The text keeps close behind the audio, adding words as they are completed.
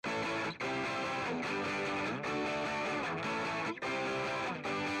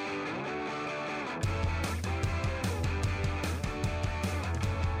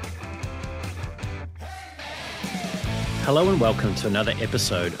Hello and welcome to another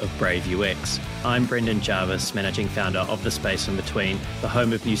episode of Brave UX. I'm Brendan Jarvis, Managing Founder of The Space in Between, the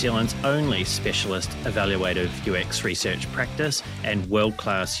home of New Zealand's only specialist evaluative UX research practice and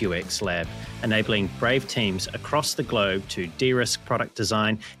world-class UX lab, enabling brave teams across the globe to de-risk product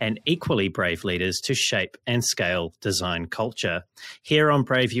design and equally brave leaders to shape and scale design culture. Here on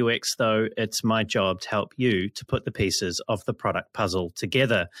Brave UX, though, it's my job to help you to put the pieces of the product puzzle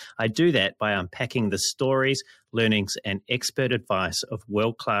together. I do that by unpacking the stories, learnings, and expert advice of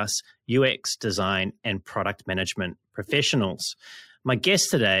world-class UX design and product management professionals. My guest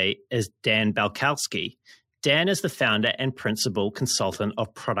today is Dan Balkowski. Dan is the founder and principal consultant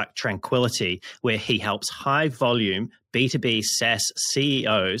of Product Tranquility, where he helps high-volume B2B SaaS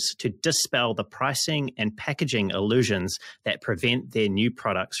CEOs to dispel the pricing and packaging illusions that prevent their new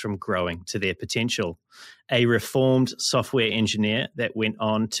products from growing to their potential. A reformed software engineer that went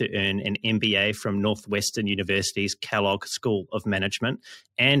on to earn an MBA from Northwestern University's Kellogg School of Management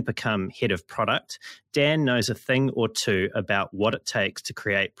and become head of product, Dan knows a thing or two about what it takes to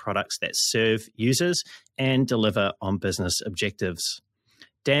create products that serve users and deliver on business objectives.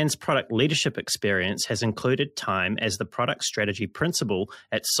 Dan's product leadership experience has included time as the product strategy principal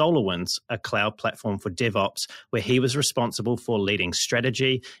at SolarWinds, a cloud platform for DevOps, where he was responsible for leading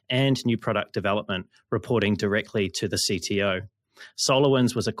strategy and new product development, reporting directly to the CTO.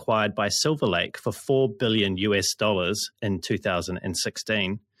 SolarWinds was acquired by Silver Lake for $4 billion in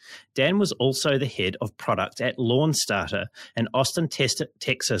 2016. Dan was also the head of product at LawnStarter, an Austin,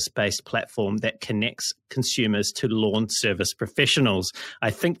 Texas-based platform that connects consumers to lawn service professionals. I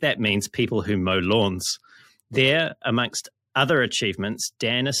think that means people who mow lawns. There, amongst other achievements,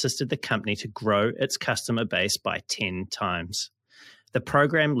 Dan assisted the company to grow its customer base by 10 times. The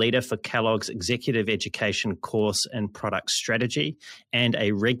program leader for Kellogg's executive education course in product strategy and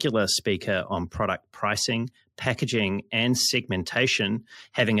a regular speaker on product pricing, packaging, and segmentation,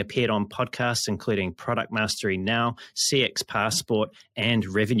 having appeared on podcasts including Product Mastery Now, CX Passport, and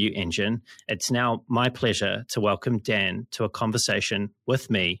Revenue Engine, it's now my pleasure to welcome Dan to a conversation with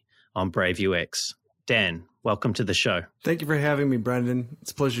me on Brave UX. Dan, welcome to the show. Thank you for having me, Brendan.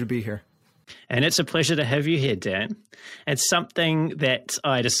 It's a pleasure to be here. And it's a pleasure to have you here, Dan. It's something that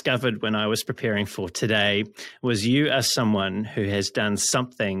I discovered when I was preparing for today was you are someone who has done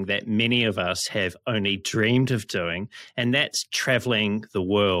something that many of us have only dreamed of doing, and that's traveling the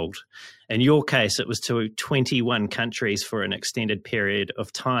world. In your case, it was to 21 countries for an extended period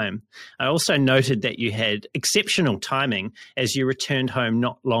of time. I also noted that you had exceptional timing as you returned home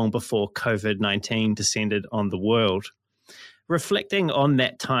not long before COVID-19 descended on the world. Reflecting on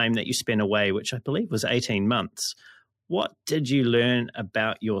that time that you spent away, which I believe was 18 months, what did you learn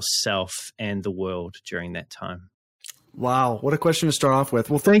about yourself and the world during that time? Wow, what a question to start off with.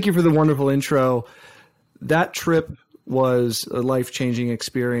 Well, thank you for the wonderful intro. That trip was a life-changing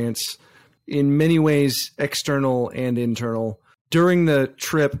experience in many ways, external and internal. During the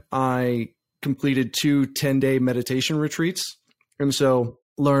trip, I completed 2 10-day meditation retreats, and so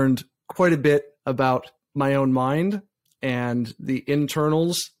learned quite a bit about my own mind and the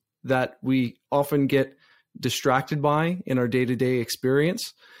internals that we often get distracted by in our day-to-day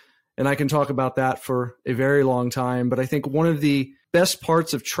experience. And I can talk about that for a very long time. But I think one of the best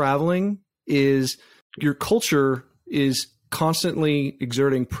parts of traveling is your culture is constantly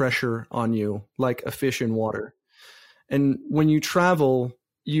exerting pressure on you like a fish in water. And when you travel,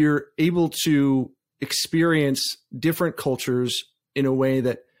 you're able to experience different cultures in a way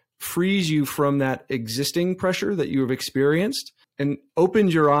that frees you from that existing pressure that you have experienced and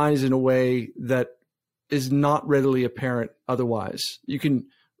opens your eyes in a way that is not readily apparent otherwise. You can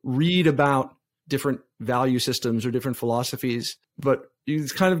read about different value systems or different philosophies, but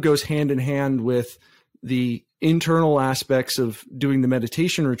it kind of goes hand in hand with the internal aspects of doing the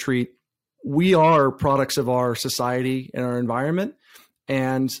meditation retreat. We are products of our society and our environment.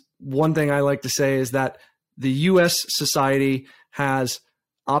 And one thing I like to say is that the US society has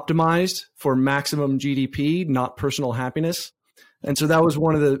optimized for maximum GDP, not personal happiness. And so that was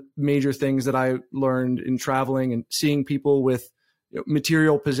one of the major things that I learned in traveling and seeing people with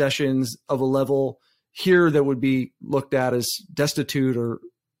material possessions of a level here that would be looked at as destitute or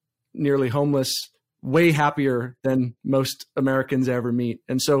nearly homeless, way happier than most Americans ever meet.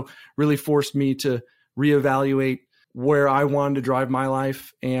 And so really forced me to reevaluate where I wanted to drive my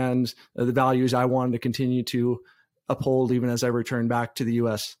life and the values I wanted to continue to uphold even as I return back to the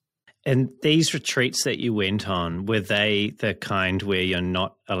US. And these retreats that you went on, were they the kind where you're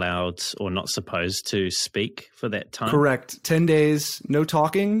not allowed or not supposed to speak for that time? Correct. 10 days, no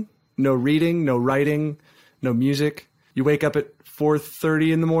talking, no reading, no writing, no music. You wake up at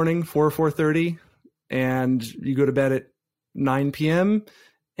 4:30 in the morning, 4:30, and you go to bed at 9 p.m.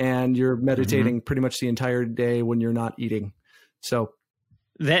 and you're meditating pretty much the entire day when you're not eating. So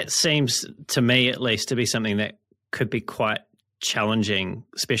that seems to me, at least, to be something that could be quite challenging,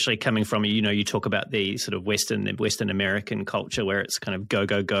 especially coming from, you talk about the sort of Western American culture where it's kind of go,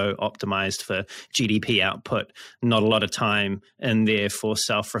 optimized for GDP output, not a lot of time in there for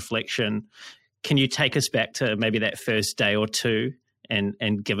self-reflection. Can you take us back to maybe that first day or two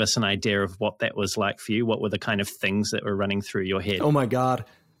and give us an idea of what that was like for you? What were the kind of things that were running through your head? Oh my God.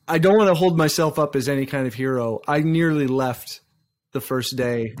 I don't want to hold myself up as any kind of hero. I nearly left the first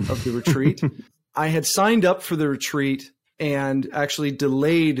day of the retreat. I had signed up for the retreat and actually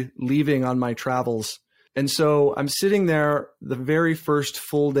delayed leaving on my travels. And so I'm sitting there the very first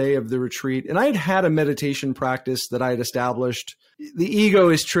full day of the retreat, and I had a meditation practice that I had established. The ego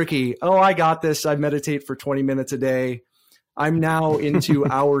is tricky. Oh, I got this. I meditate for 20 minutes a day. I'm now into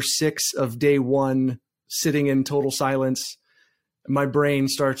hour 6 of day 1, sitting in total silence. My brain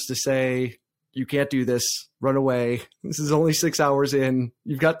starts to say, you can't do this. Run away. This is only 6 hours in.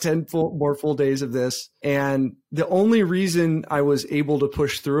 You've got 10 more full days of this. And the only reason I was able to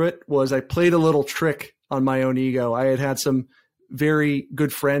push through it was I played a little trick on my own ego. I had some very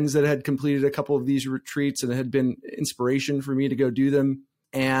good friends that had completed a couple of these retreats and it had been inspiration for me to go do them.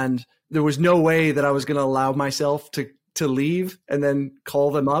 And there was no way that I was going to allow myself to leave and then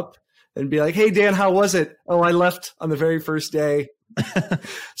call them up and be like, hey, Dan, how was it? Oh, I left on the very first day.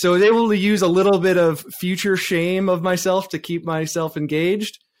 So I was able to use a little bit of future shame of myself to keep myself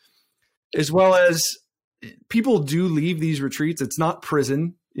engaged, as well as people do leave these retreats. It's not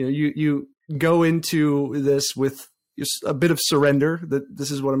prison. You go into this with just a bit of surrender that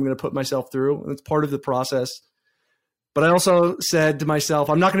this is what I'm going to put myself through. It's part of the process. But I also said to myself,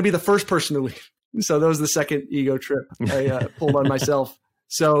 I'm not going to be the first person to leave. So that was the second ego trip I pulled on myself.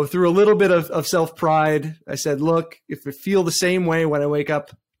 So through a little bit of self-pride, I said, look, if I feel the same way when I wake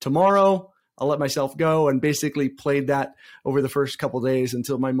up tomorrow, I'll let myself go, and basically played that over the first couple of days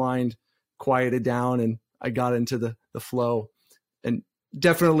until my mind quieted down and I got into the flow. And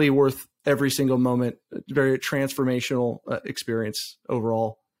definitely worth every single moment. Very transformational experience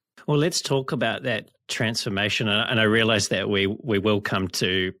overall. Well, let's talk about that transformation. And I realize that we will come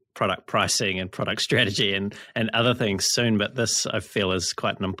to product pricing and product strategy and other things soon, but this I feel is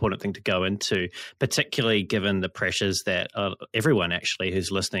quite an important thing to go into, particularly given the pressures that everyone actually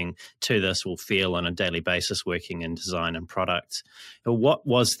who's listening to this will feel on a daily basis working in design and product. What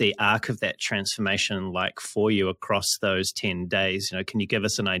was the arc of that transformation like for you across those 10 days? Can you give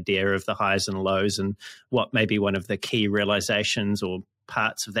us an idea of the highs and lows and what maybe one of the key realizations or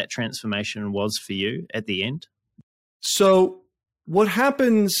parts of that transformation was for you at the end? So what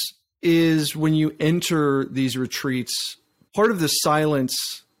happens is when you enter these retreats, part of the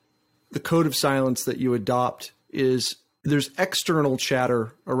silence, the code of silence that you adopt is there's external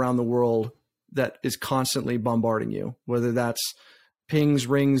chatter around the world that is constantly bombarding you, whether that's pings,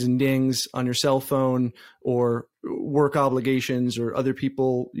 rings, and dings on your cell phone or work obligations or other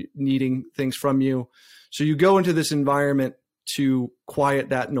people needing things from you. So you go into this environment to quiet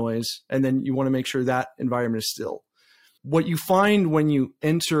that noise, and then you want to make sure that environment is still. What you find when you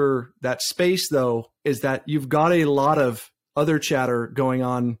enter that space, though, is that you've got a lot of other chatter going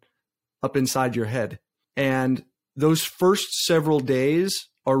on up inside your head. And those first several days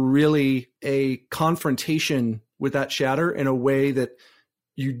are really a confrontation with that chatter in a way that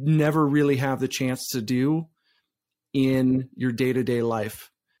you never really have the chance to do in your day-to-day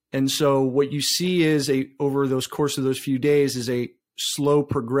life. And so what you see is over those course of those few days is a slow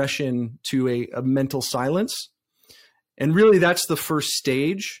progression to a mental silence. And really that's the first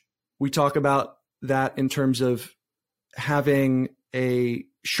stage. We talk about that in terms of having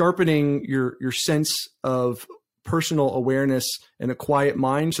sharpening your sense of personal awareness and a quiet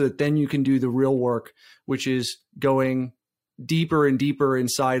mind so that then you can do the real work, which is going deeper and deeper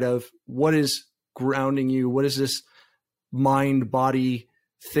inside of what is grounding you. What is this mind body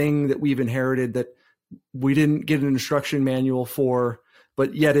thing that we've inherited that we didn't get an instruction manual for,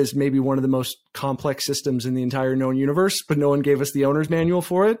 but yet is maybe one of the most complex systems in the entire known universe, but no one gave us the owner's manual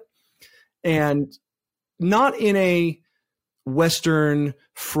for it. And not in a Western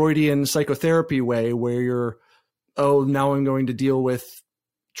Freudian psychotherapy way where now I'm going to deal with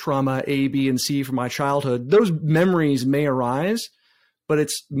trauma A, B, and C from my childhood. Those memories may arise, but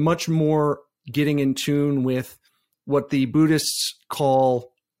it's much more getting in tune with what the Buddhists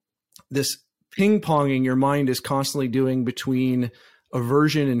call this ping-ponging your mind is constantly doing between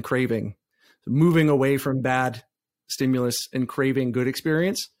aversion and craving, moving away from bad stimulus and craving good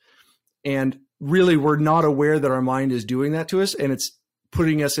experience. And really, we're not aware that our mind is doing that to us, and it's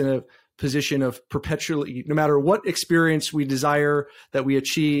putting us in a position of perpetually, no matter what experience we desire that we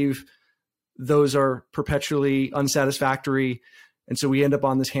achieve, those are perpetually unsatisfactory. And so we end up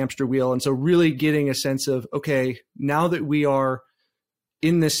on this hamster wheel. And so really getting a sense of, okay, now that we are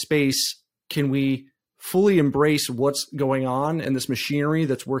in this space, can we fully embrace what's going on and this machinery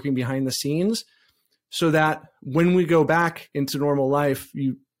that's working behind the scenes, so that when we go back into normal life,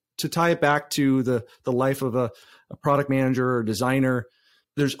 to tie it back to the life of a product manager or designer,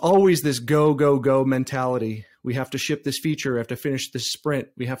 there's always this go, go, go mentality. We have to ship this feature, we have to finish this sprint,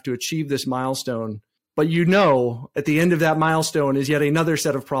 we have to achieve this milestone. But at the end of that milestone is yet another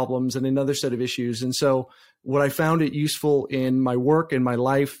set of problems and another set of issues. And so what I found it useful in my work and my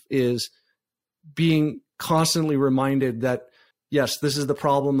life is being constantly reminded that, yes, this is the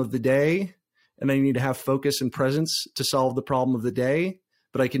problem of the day, and I need to have focus and presence to solve the problem of the day,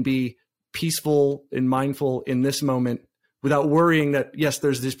 but I can be peaceful and mindful in this moment without worrying that, yes,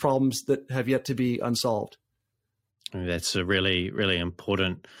 there's these problems that have yet to be unsolved. That's a really, really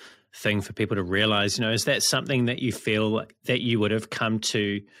important thing for people to realize. Is that something that you feel that you would have come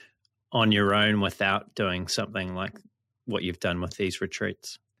to on your own without doing something like what you've done with these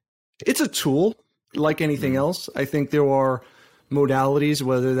retreats? It's a tool like anything else. I think there are modalities,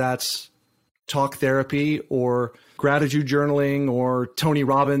 whether that's talk therapy or gratitude journaling or Tony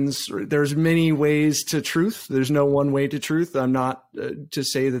Robbins. There's many ways to truth. There's no one way to truth. I'm not to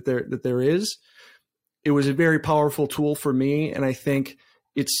say that there is. It was a very powerful tool for me. And I think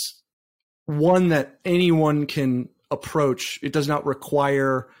it's one that anyone can approach. It does not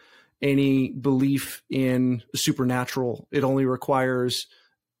require any belief in the supernatural. It only requires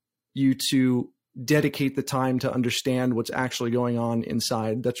you to dedicate the time to understand what's actually going on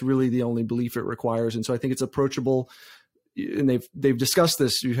inside. That's really the only belief it requires. And so I think it's approachable. And they've discussed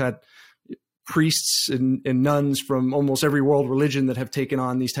this. You've had priests and nuns from almost every world religion that have taken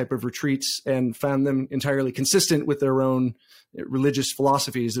on these type of retreats and found them entirely consistent with their own religious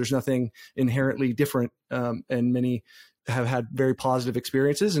philosophies. There's nothing inherently different, and many have had very positive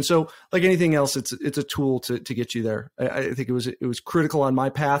experiences. And so, like anything else, it's a tool to get you there. I think it was critical on my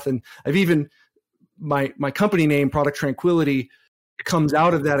path, and I've even my company name, Product Tranquility, comes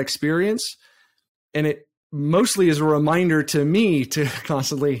out of that experience, and it mostly is a reminder to me to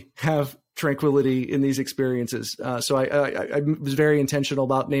constantly have tranquility in these experiences. So I was very intentional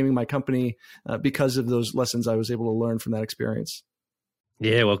about naming my company because of those lessons I was able to learn from that experience.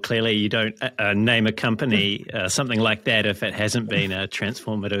 Yeah, well, clearly you don't name a company something like that if it hasn't been a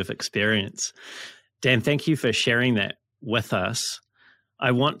transformative experience. Dan, thank you for sharing that with us.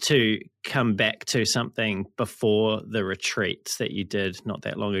 I want to come back to something before the retreats that you did not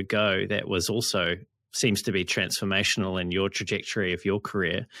that long ago that was also seems to be transformational in your trajectory of your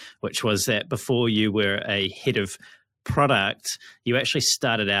career, which was that before you were a head of product, you actually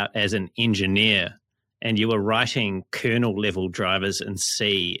started out as an engineer and you were writing kernel level drivers in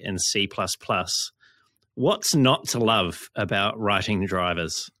C and C++. What's not to love about writing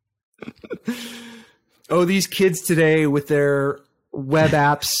drivers? Oh, these kids today with their web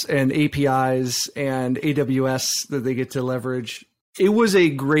apps and APIs and AWS that they get to leverage. It was a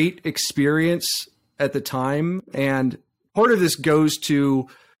great experience at the time. And part of this goes to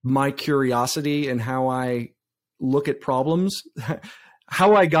my curiosity and how I look at problems.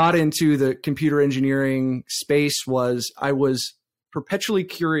 How I got into the computer engineering space was I was perpetually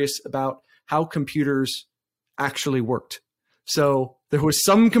curious about how computers actually worked. So there was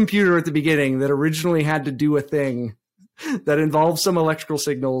some computer at the beginning that originally had to do a thing that involved some electrical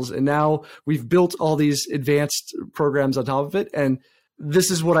signals. And now we've built all these advanced programs on top of it. And this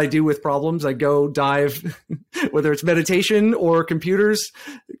is what I do with problems. I go dive, whether it's meditation or computers.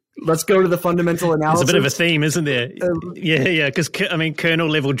 Let's go to the fundamental analysis. It's a bit of a theme, isn't there? Yeah. Because kernel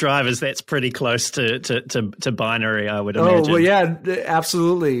level drivers, that's pretty close to binary, I would imagine. Oh, well, yeah,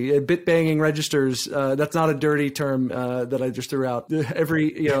 absolutely. Bit banging registers. That's not a dirty term that I just threw out.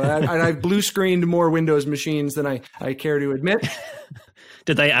 I've blue screened more Windows machines than I care to admit.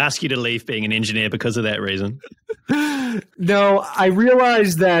 Did they ask you to leave being an engineer because of that reason? No, I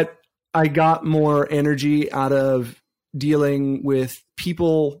realized that I got more energy out of dealing with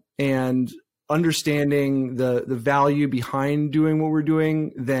people and understanding the value behind doing what we're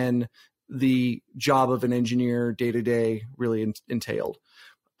doing than the job of an engineer day to day really entailed.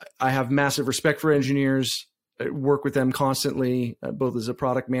 I have massive respect for engineers. I work with them constantly, both as a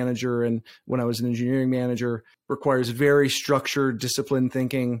product manager and when I was an engineering manager. Requires very structured, disciplined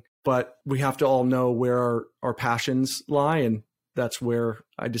thinking, but we have to all know where our passions lie. And that's where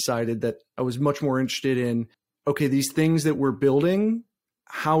I decided that I was much more interested in, okay, these things that we're building,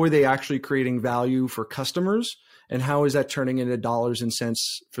 how are they actually creating value for customers? and how is that turning into dollars and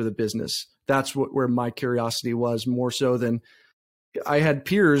cents for the business? That's where my curiosity was, more so than I had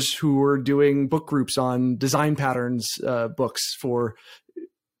peers who were doing book groups on design patterns, books for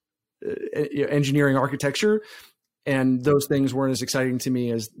engineering architecture. And those things weren't as exciting to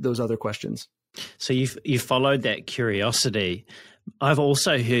me as those other questions. So you followed that curiosity. I've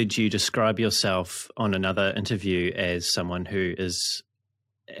also heard you describe yourself on another interview as someone who is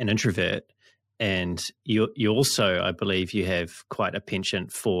an introvert. And you also, I believe, you have quite a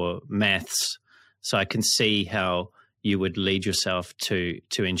penchant for maths. So I can see how you would lead yourself to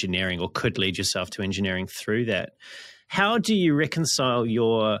engineering, or could lead yourself to engineering through that. How do you reconcile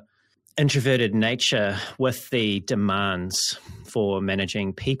your introverted nature with the demands for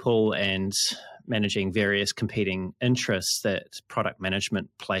managing people and managing various competing interests that product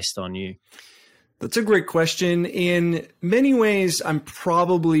management placed on you? That's a great question. In many ways, I'm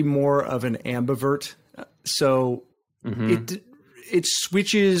probably more of an ambivert. So it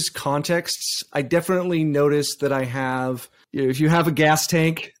switches contexts. I definitely notice that I have, if you have a gas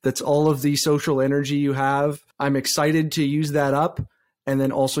tank, that's all of the social energy you have. I'm excited to use that up, and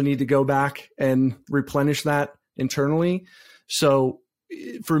then also need to go back and replenish that internally. So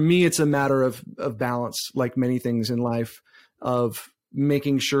for me, it's a matter of balance, like many things in life, of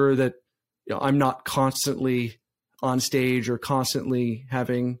making sure that I'm not constantly on stage or constantly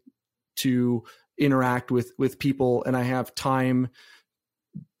having to interact with people, and I have time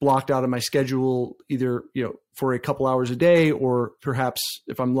blocked out of my schedule, either for a couple hours a day, or perhaps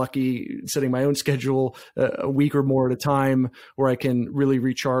if I'm lucky, setting my own schedule a week or more at a time, where I can really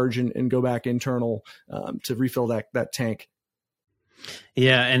recharge and go back internal to refill that tank.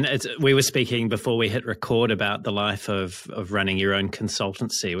 Yeah, and we were speaking before we hit record about the life of running your own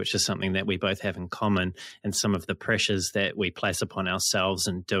consultancy, which is something that we both have in common, and some of the pressures that we place upon ourselves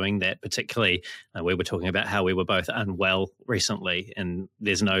in doing that. Particularly, we were talking about how we were both unwell recently, and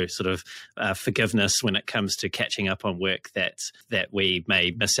there's no sort of forgiveness when it comes to catching up on work that we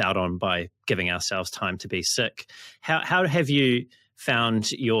may miss out on by giving ourselves time to be sick. How have you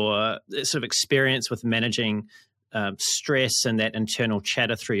found your sort of experience with managing stress and that internal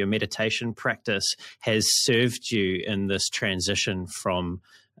chatter through your meditation practice has served you in this transition from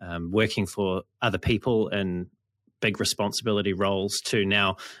working for other people in big responsibility roles to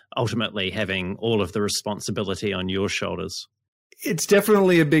now ultimately having all of the responsibility on your shoulders? It's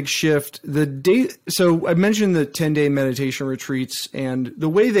definitely a big shift. So I mentioned the 10-day meditation retreats, and the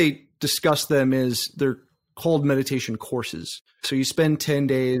way they discuss them is they're called meditation courses. So you spend 10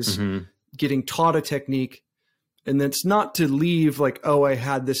 days getting taught a technique. And it's not to leave like, oh, I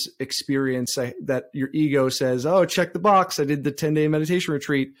had this experience that your ego says, oh, check the box, I did the 10-day meditation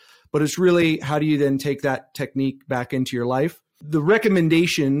retreat. But it's really, how do you then take that technique back into your life? The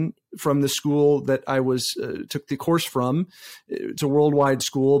recommendation from the school that I took the course from, it's a worldwide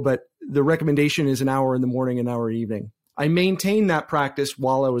school, but the recommendation is an hour in the morning, an hour evening. I maintained that practice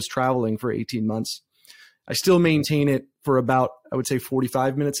while I was traveling for 18 months. I still maintain it for about, I would say,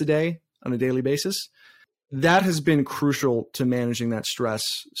 45 minutes a day on a daily basis. That has been crucial to managing that stress.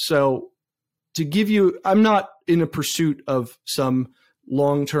 So to give you, I'm not in a pursuit of some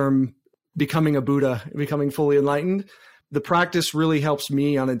long-term becoming a Buddha, becoming fully enlightened. The practice really helps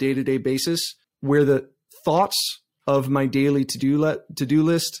me on a day-to-day basis, where the thoughts of my daily to-do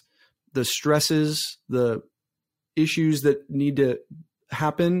list, the stresses, the issues that need to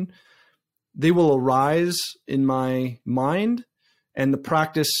happen, they will arise in my mind. And the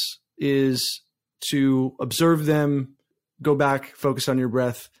practice is to observe them, go back, focus on your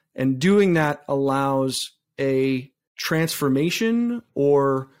breath. And doing that allows a transformation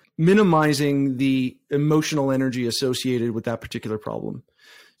or minimizing the emotional energy associated with that particular problem.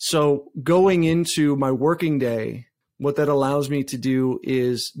 So going into my working day, what that allows me to do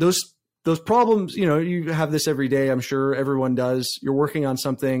is those problems, you have this every day. I'm sure everyone does. You're working on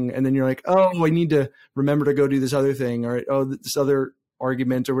something and then you're like, oh, I need to remember to go do this other thing, or, oh, this other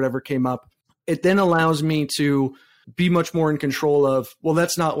argument or whatever came up. It then allows me to be much more in control of, well,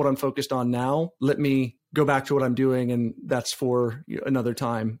 that's not what I'm focused on now. Let me go back to what I'm doing, and that's for another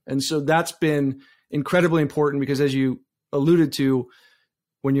time. And so that's been incredibly important, because as you alluded to,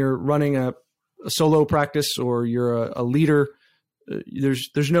 when you're running a solo practice or you're a leader,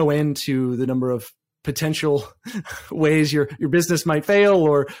 there's no end to the number of potential ways your business might fail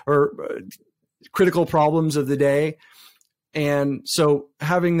or critical problems of the day. And so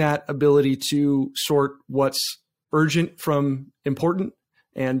having that ability to sort what's urgent from important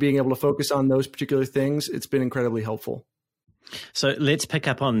and being able to focus on those particular things, it's been incredibly helpful. So let's pick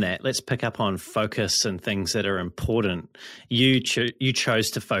up on that. Let's pick up on focus and things that are important. You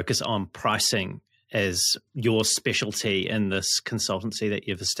chose to focus on pricing as your specialty in this consultancy that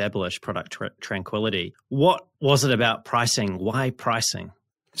you've established, Product Tranquility. What was it about pricing? Why pricing?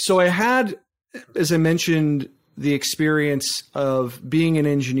 So I had, as I mentioned, the experience of being an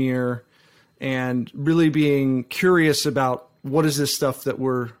engineer and really being curious about what is this stuff that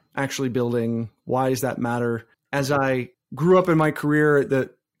we're actually building? Why does that matter? As I grew up in my career,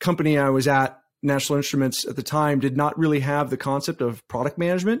 the company I was at, National Instruments at the time, did not really have the concept of product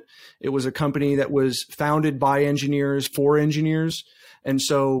management. It was a company that was founded by engineers for engineers. And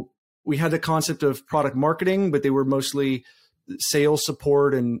so we had the concept of product marketing, but they were mostly sales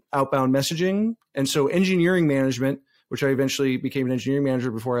support and outbound messaging. And so engineering management, which I eventually became an engineering manager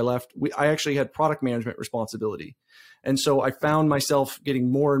before I left, I actually had product management responsibility. And so I found myself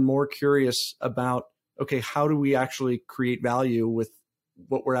getting more and more curious about, okay, how do we actually create value with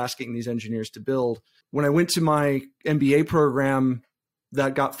what we're asking these engineers to build? When I went to my MBA program,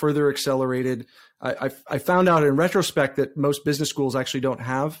 that got further accelerated. I found out in retrospect that most business schools actually don't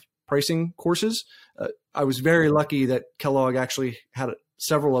have pricing courses. I was very lucky that Kellogg actually had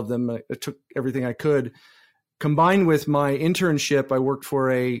several of them. I took everything I could. Combined with my internship, I worked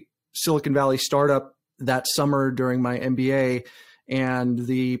for a Silicon Valley startup that summer during my MBA. And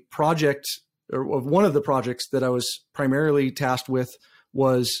the project, or one of the projects that I was primarily tasked with,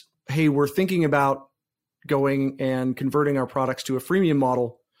 was, hey, we're thinking about going and converting our products to a freemium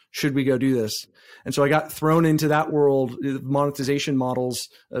model. Should we go do this? And so I got thrown into that world, monetization models,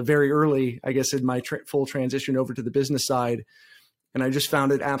 very early, I guess, in my full transition over to the business side. And I just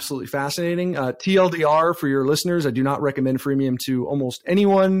found it absolutely fascinating. TLDR for your listeners, I do not recommend freemium to almost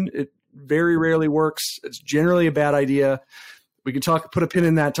anyone. It very rarely works. It's generally a bad idea. We could put a pin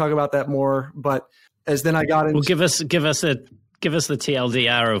in that, talk about that more. But as then I got into... Well, give us the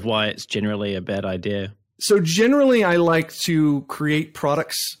TLDR of why it's generally a bad idea. So generally, I like to create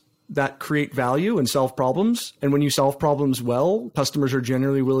products that create value and solve problems. And when you solve problems well, customers are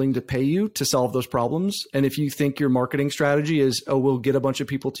generally willing to pay you to solve those problems. And if you think your marketing strategy is, oh, we'll get a bunch of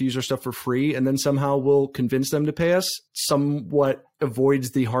people to use our stuff for free, and then somehow we'll convince them to pay us, somewhat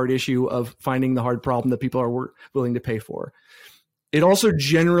avoids the hard issue of finding the hard problem that people are willing to pay for. It also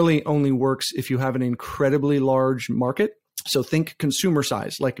generally only works if you have an incredibly large market. So think consumer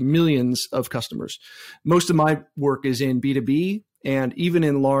size, like millions of customers. Most of my work is in B2B, and even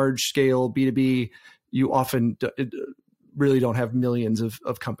in large scale B2B, you often really don't have millions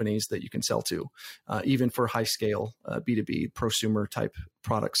of companies that you can sell to, even for high scale B2B prosumer type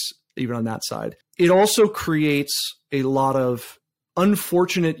products, even on that side. It also creates a lot of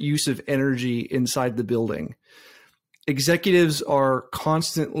unfortunate use of energy inside the building. Executives are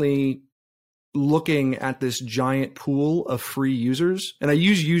constantly looking at this giant pool of free users. And I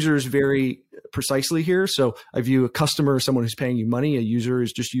use users very precisely here. So I view a customer as someone who's paying you money. A user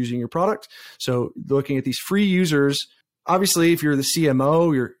is just using your product. So looking at these free users, obviously, if you're the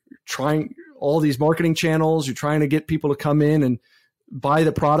CMO, you're trying all these marketing channels, you're trying to get people to come in and buy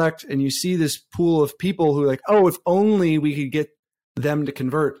the product. And you see this pool of people who are like, oh, if only we could get them to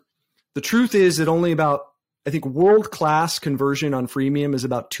convert. The truth is that only about, I think, world-class conversion on freemium is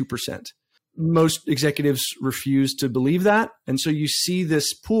about 2%. Most executives refuse to believe that. And so you see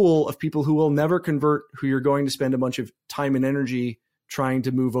this pool of people who will never convert, who you're going to spend a bunch of time and energy trying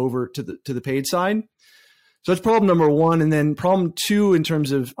to move over to the paid side. So that's problem number one. And then problem two, in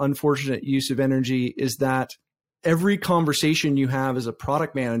terms of unfortunate use of energy, is that every conversation you have as a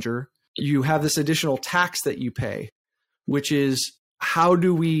product manager, you have this additional tax that you pay, which is, how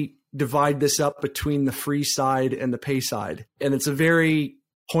do we divide this up between the free side and the pay side? And it's a very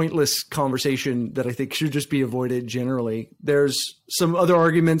pointless conversation that I think should just be avoided generally. There's some other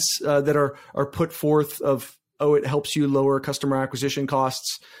arguments that are put forth of, oh, it helps you lower customer acquisition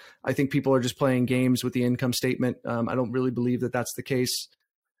costs. I think people are just playing games with the income statement. I don't really believe that that's the case.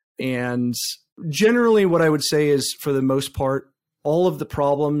 And generally what I would say is, for the most part, all of the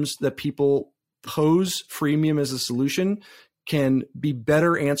problems that people pose freemium as a solution can be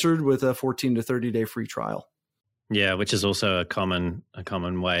better answered with a 14 to 30 day free trial. Yeah, which is also a common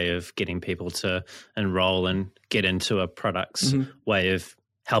way of getting people to enroll and get into a product's way of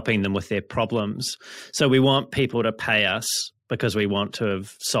helping them with their problems. So we want people to pay us because we want to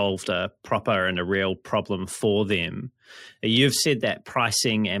have solved a proper and a real problem for them. You've said that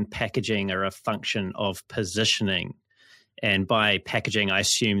pricing and packaging are a function of positioning. And by packaging, I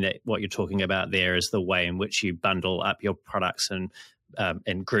assume that what you're talking about there is the way in which you bundle up your products and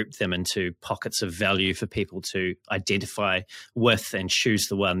group them into pockets of value for people to identify with and choose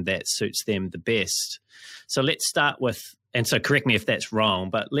the one that suits them the best. So let's start with, and so correct me if that's wrong,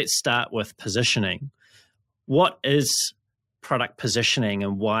 but let's start with positioning. What is product positioning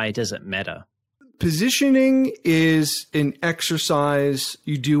and why does it matter? Positioning is an exercise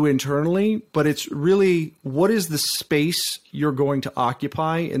you do internally, but it's really what is the space you're going to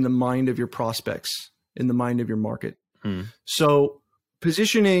occupy in the mind of your prospects, in the mind of your market. So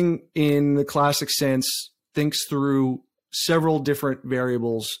positioning in the classic sense thinks through several different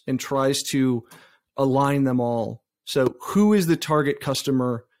variables and tries to align them all. So who is the target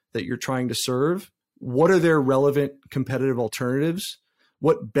customer that you're trying to serve? What are their relevant competitive alternatives?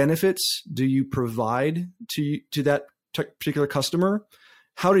 What benefits do you provide to that particular customer?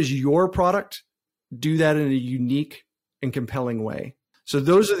 How does your product do that in a unique and compelling way? So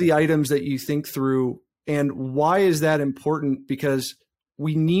those are the items that you think through. And why is that important? Because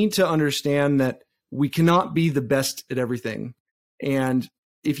we need to understand that we cannot be the best at everything. And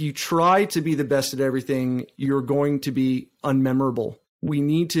if you try to be the best at everything, you're going to be unmemorable. We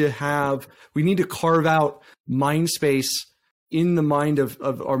need to carve out mind space in the mind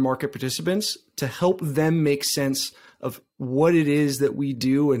of our market participants to help them make sense of what it is that we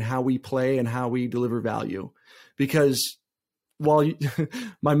do and how we play and how we deliver value. Because while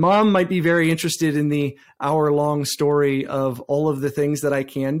my mom might be very interested in the hour-long story of all of the things that I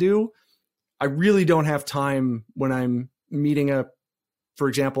can do, I really don't have time when I'm meeting for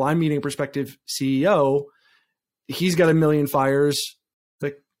example, I'm meeting a prospective CEO. He's got a million fires.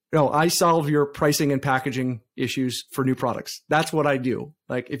 No, I solve your pricing and packaging issues for new products. That's what I do.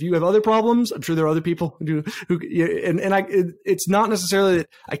 Like, if you have other problems, I'm sure there are other people who do. It's not necessarily that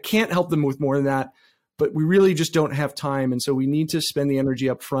I can't help them with more than that, but we really just don't have time. And so we need to spend the energy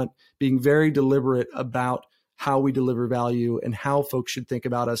up front being very deliberate about how we deliver value and how folks should think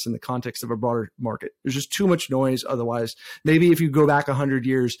about us in the context of a broader market. There's just too much noise otherwise. Maybe if you go back 100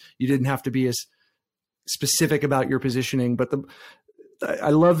 years, you didn't have to be as specific about your positioning, but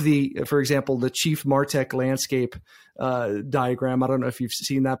I love for example, the Chief Martech landscape diagram. I don't know if you've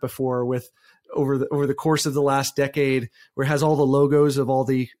seen that before with over the course of the last decade, where it has all the logos of all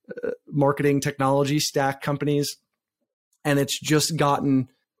the marketing technology stack companies. And it's just gotten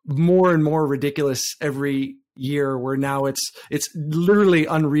more and more ridiculous every year, where now it's literally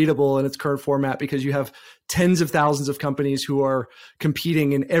unreadable in its current format because you have tens of thousands of companies who are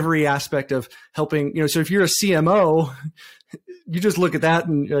competing in every aspect of helping, so if you're a CMO, you just look at that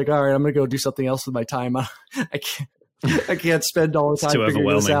and you're like, all right, I'm going to go do something else with my time. I can't spend all the time figuring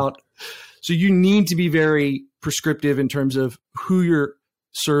this out. So you need to be very prescriptive in terms of who you're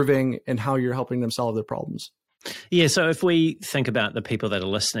serving and how you're helping them solve their problems. Yeah. So if we think about the people that are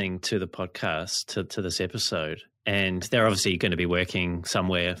listening to the podcast, to this episode, and they're obviously going to be working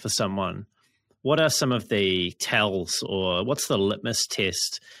somewhere for someone, what are some of the tells, or what's the litmus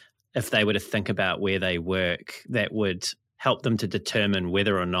test if they were to think about where they work that would help them to determine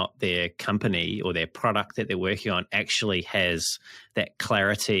whether or not their company or their product that they're working on actually has that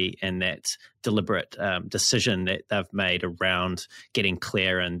clarity and that deliberate decision that they've made around getting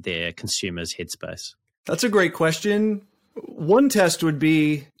clear in their consumer's headspace? That's a great question. One test would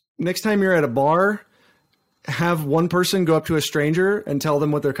be, next time you're at a bar, have one person go up to a stranger and tell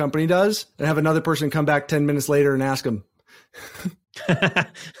them what their company does, and have another person come back 10 minutes later and ask them.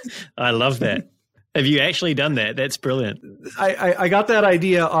 I love that. Have you actually done that? That's brilliant. I got that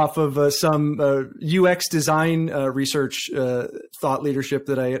idea off of some UX design research thought leadership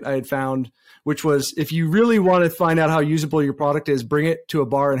that I had found, which was, if you really want to find out how usable your product is, bring it to a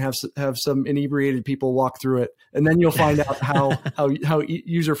bar and have some inebriated people walk through it, and then you'll find out how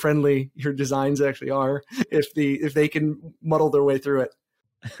user friendly your designs actually are if they can muddle their way through it.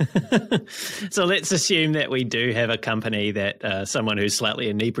 So let's assume that we do have a company that someone who's slightly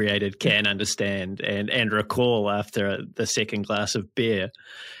inebriated can understand and recall after the second glass of beer.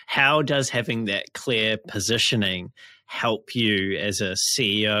 How does having that clear positioning help you as a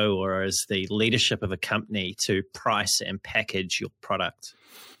CEO or as the leadership of a company to price and package your product?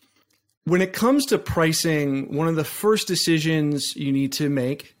 When it comes to pricing, one of the first decisions you need to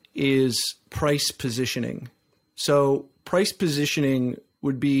make is price positioning. So price positioning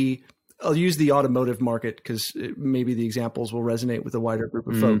would be, I'll use the automotive market because maybe the examples will resonate with a wider group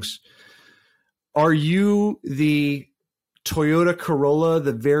of folks. Are you the Toyota Corolla,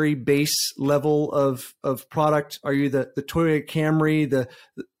 the very base level of product? Are you the Toyota Camry, the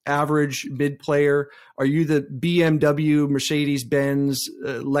average mid player? Are you the BMW, Mercedes-Benz,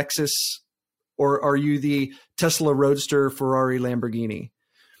 Lexus, or are you the Tesla Roadster, Ferrari, Lamborghini?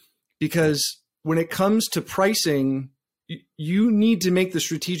 Because when it comes to pricing, you need to make the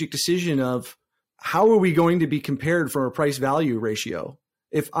strategic decision of, how are we going to be compared from a price value ratio?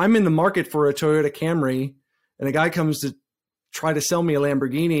 If I'm in the market for a Toyota Camry and a guy comes to try to sell me a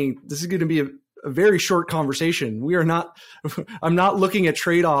Lamborghini, this is going to be a very short conversation. I'm not looking at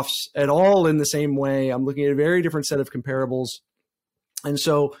trade-offs at all in the same way. I'm looking at a very different set of comparables. And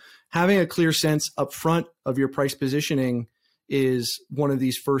so having a clear sense up front of your price positioning is one of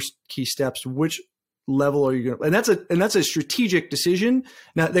these first key steps. Which level are you going to, and that's a strategic decision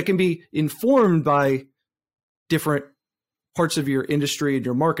now that can be informed by different parts of your industry and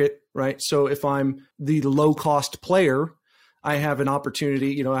your market, right? So if I'm the low cost player, I have an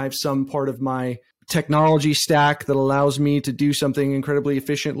opportunity, I have some part of my technology stack that allows me to do something incredibly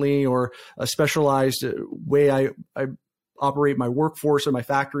efficiently, or a specialized way I operate my workforce or my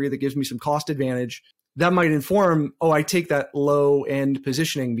factory that gives me some cost advantage. That might inform, I take that low end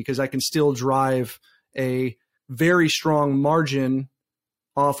positioning because I can still drive a very strong margin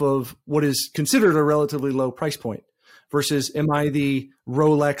off of what is considered a relatively low price point, versus am I the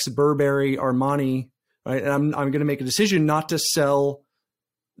Rolex, Burberry, Armani, right? And I'm going to make a decision not to sell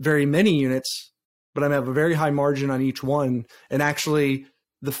very many units, but I have a very high margin on each one. And actually,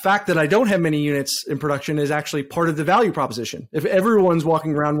 the fact that I don't have many units in production is actually part of the value proposition. If everyone's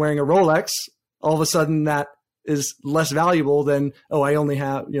walking around wearing a Rolex, all of a sudden that is less valuable than, I only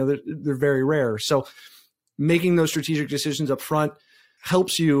have, they're very rare. So making those strategic decisions up front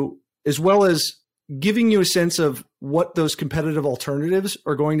helps you, as well as giving you a sense of what those competitive alternatives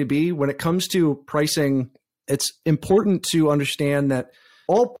are going to be. When it comes to pricing, it's important to understand that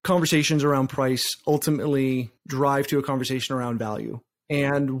all conversations around price ultimately drive to a conversation around value.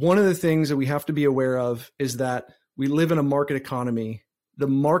 And one of the things that we have to be aware of is that we live in a market economy. The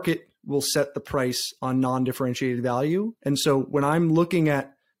market will set the price on non-differentiated value. And so when I'm looking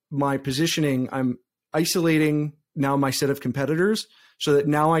at my positioning, I'm isolating now my set of competitors, so that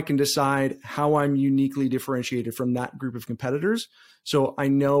now I can decide how I'm uniquely differentiated from that group of competitors. So I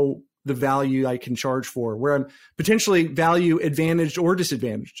know the value I can charge for, where I'm potentially value advantaged or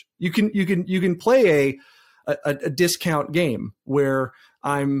disadvantaged. You can play a discount game where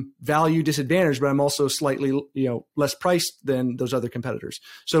I'm value disadvantaged, but I'm also slightly less priced than those other competitors.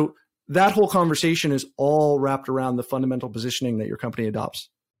 So that whole conversation is all wrapped around the fundamental positioning that your company adopts.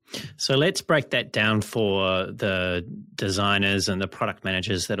 So let's break that down for the designers and the product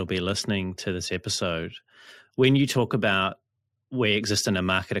managers that'll be listening to this episode. When you talk about we exist in a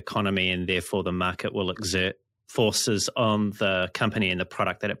market economy and therefore the market will exert forces on the company and the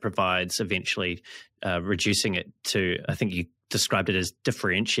product that it provides, eventually reducing it to, I think you described it as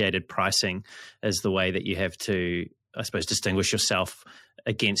differentiated pricing as the way that you have to, I suppose, distinguish yourself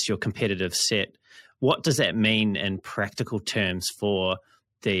against your competitive set. What does that mean in practical terms for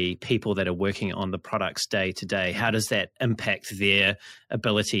the people that are working on the products day to day? How does that impact their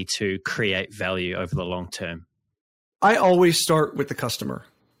ability to create value over the long term? I always start with the customer.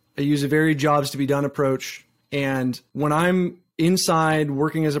 I use a very jobs to be done approach. And when I'm inside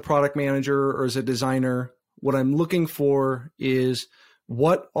working as a product manager or as a designer, what I'm looking for is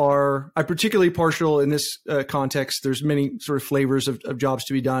I'm particularly partial in this context. There's many sort of flavors of jobs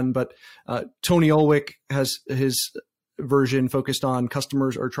to be done, but Tony Ulwick has his version focused on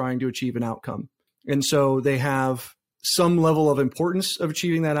customers are trying to achieve an outcome. And so they have some level of importance of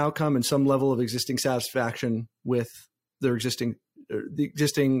achieving that outcome and some level of existing satisfaction with their the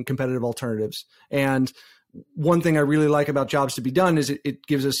existing competitive alternatives. And one thing I really like about jobs to be done is it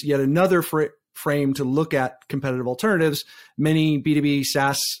gives us yet another frame to look at competitive alternatives. Many B2B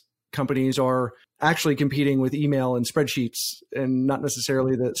SaaS companies are actually competing with email and spreadsheets and not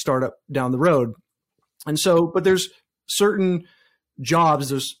necessarily the startup down the road. And so, but there's certain jobs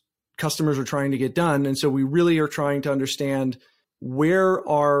those customers are trying to get done. And so we really are trying to understand, where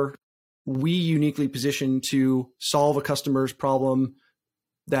are we uniquely positioned to solve a customer's problem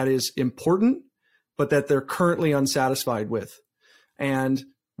that is important, but that they're currently unsatisfied with. And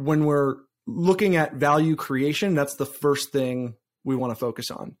when we're looking at value creation, that's the first thing we want to focus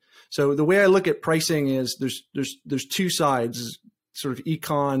on. So the way I look at pricing is there's two sides, sort of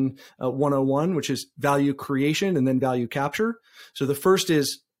Econ 101, which is value creation and then value capture. So the first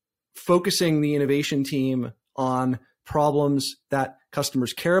is focusing the innovation team on problems that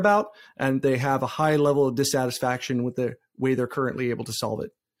customers care about, and they have a high level of dissatisfaction with the way they're currently able to solve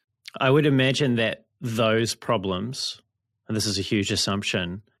it. I would imagine that those problems, and this is a huge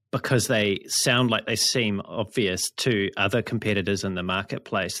assumption, because they sound like they seem obvious to other competitors in the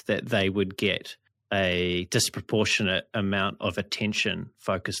marketplace, that they would get a disproportionate amount of attention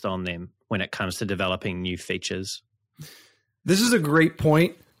focused on them when it comes to developing new features. This is a great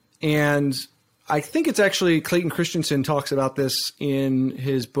point. And I think it's actually Clayton Christensen talks about this in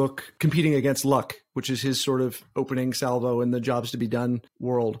his book, Competing Against Luck, which is his sort of opening salvo in the jobs to be done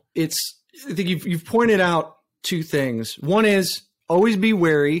world. I think you've pointed out two things. One is always be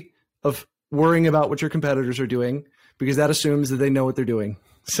wary of worrying about what your competitors are doing, because that assumes that they know what they're doing.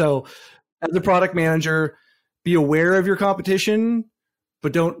 So as a product manager, be aware of your competition,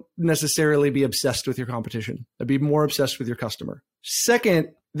 but don't necessarily be obsessed with your competition. Be more obsessed with your customer.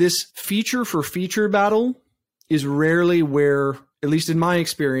 Second, this feature for feature battle is rarely where, at least in my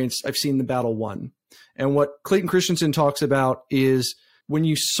experience, I've seen the battle won. And what Clayton Christensen talks about is when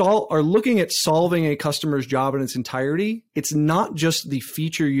you are looking at solving a customer's job in its entirety, it's not just the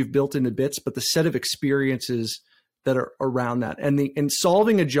feature you've built into bits, but the set of experiences that are around that. And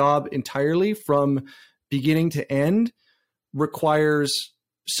solving a job entirely from beginning to end requires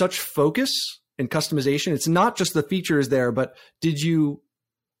such focus and customization. It's not just the feature is there, but have you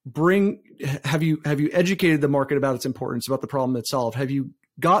educated the market about its importance, about the problem it's solved? Have you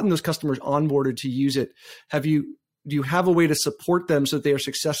gotten those customers onboarded to use it? Do you have a way to support them so that they are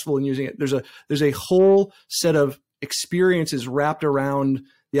successful in using it? There's a whole set of experiences wrapped around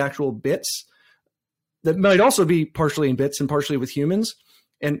the actual bits that might also be partially in bits and partially with humans.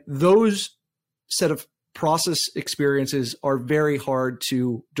 And those set of process experiences are very hard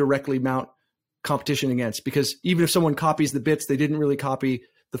to directly mount competition against, because even if someone copies the bits, they didn't really copy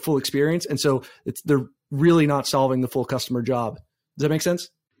the full experience. And so they're really not solving the full customer job. Does that make sense?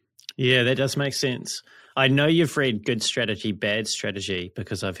 Yeah, that does make sense. I know you've read Good Strategy, Bad Strategy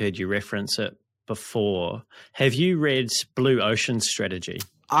because I've heard you reference it before. Have you read Blue Ocean Strategy?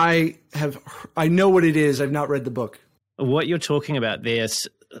 I know what it is. I've not read the book. What you're talking about there is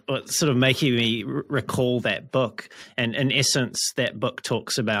sort of making me recall that book. And in essence, that book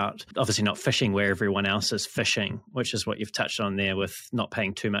talks about obviously not fishing where everyone else is fishing, which is what you've touched on there with not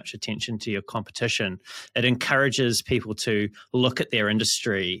paying too much attention to your competition. It encourages people to look at their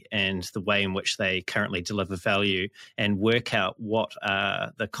industry and the way in which they currently deliver value and work out what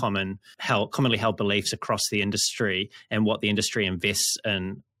are the commonly held beliefs across the industry and what the industry invests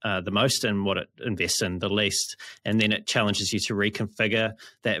in the most and what it invests in the least. And then it challenges you to reconfigure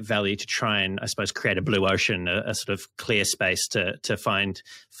that value to try and, I suppose, create a blue ocean, a sort of clear space to find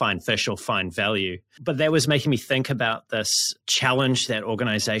fish or find value. But that was making me think about this challenge that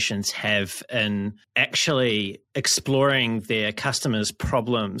organizations have in actually exploring their customers'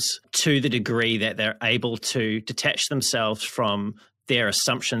 problems to the degree that they're able to detach themselves from their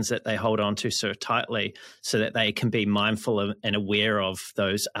assumptions that they hold on to so tightly, so that they can be mindful of and aware of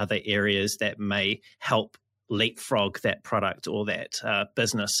those other areas that may help leapfrog that product or that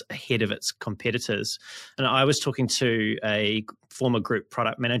business ahead of its competitors. And I was talking to a former group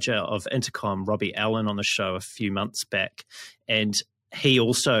product manager of Intercom, Robbie Allen, on the show a few months back, and he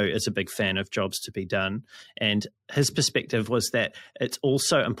also is a big fan of jobs to be done. And his perspective was that it's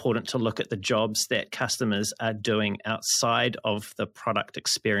also important to look at the jobs that customers are doing outside of the product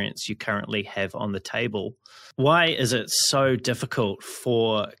experience you currently have on the table. Why is it so difficult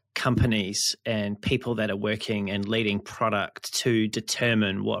for companies and people that are working and leading product to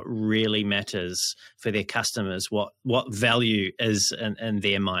determine what really matters for their customers, what value is in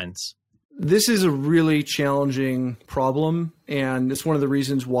their minds? This is a really challenging problem, and it's one of the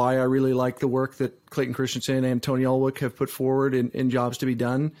reasons why I really like the work that Clayton Christensen and Tony Ulwick have put forward in Jobs to be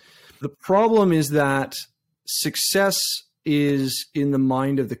Done. The problem is that success is in the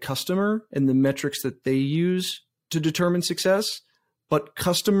mind of the customer and the metrics that they use to determine success, but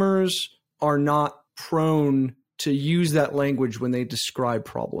customers are not prone to use that language when they describe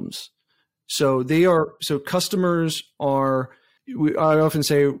problems. So customers are, I often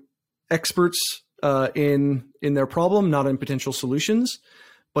say, experts in their problem, not in potential solutions,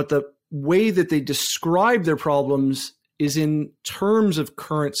 but the way that they describe their problems is in terms of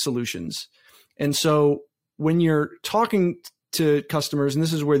current solutions. And so when you're talking to customers, and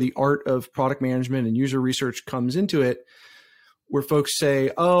this is where the art of product management and user research comes into it, where folks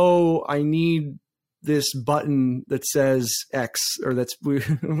say, oh, I need this button that says X, or that's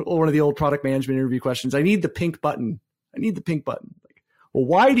one of the old product management interview questions. I need the pink button. I need the pink button. Well,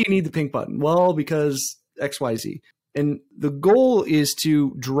 why do you need the pink button? Well, because X, Y, Z. And the goal is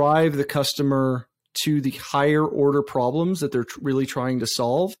to drive the customer to the higher order problems that they're really trying to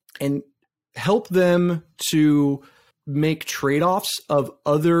solve and help them to make trade-offs of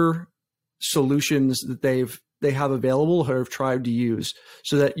other solutions that they have available or have tried to use,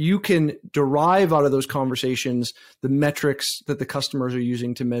 so that you can derive out of those conversations the metrics that the customers are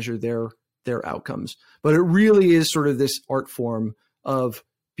using to measure their outcomes. But it really is sort of this art form of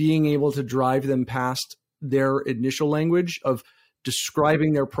being able to drive them past their initial language of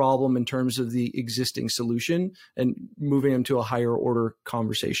describing their problem in terms of the existing solution and moving them to a higher order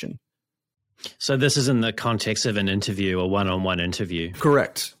conversation. So this is in the context of an interview, a one-on-one interview.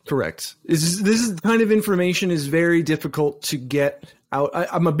 Correct. This is kind of information is very difficult to get out.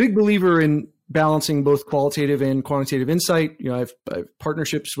 I'm a big believer in balancing both qualitative and quantitative insight. I have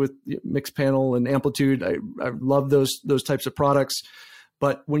partnerships with Mixpanel and Amplitude. I love those types of products.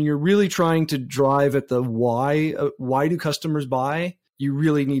 But when you're really trying to drive at the why do customers buy, you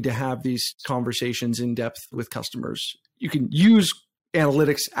really need to have these conversations in depth with customers. You can use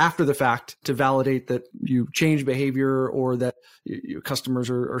analytics after the fact to validate that you change behavior or that your customers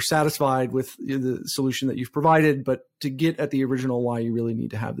are satisfied with the solution that you've provided. But to get at the original why, you really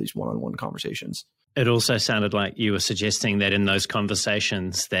need to have these one-on-one conversations. It also sounded like you were suggesting that in those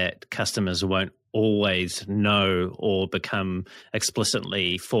conversations that customers won't always know or become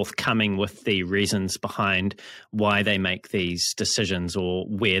explicitly forthcoming with the reasons behind why they make these decisions or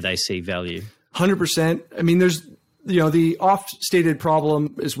where they see value. 100%. I mean, there's the oft-stated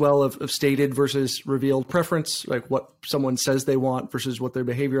problem as well of stated versus revealed preference, like what someone says they want versus what their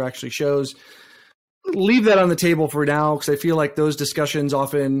behavior actually shows. Leave that on the table for now, because I feel like those discussions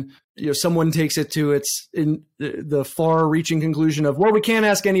often, someone takes it to its in the far-reaching conclusion of, well, we can't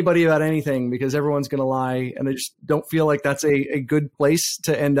ask anybody about anything because everyone's going to lie. And I just don't feel like that's a good place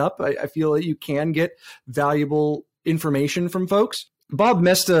to end up. I feel that you can get valuable information from folks. Bob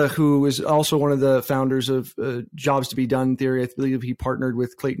Mesta, who is also one of the founders of Jobs to be Done theory, I believe he partnered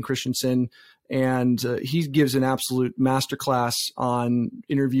with Clayton Christensen, and he gives an absolute masterclass on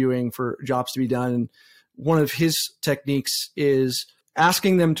interviewing for jobs to be done. And one of his techniques is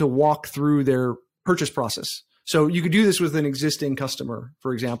asking them to walk through their purchase process. So you could do this with an existing customer,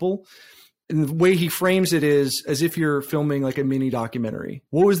 for example. And the way he frames it is as if you're filming like a mini documentary.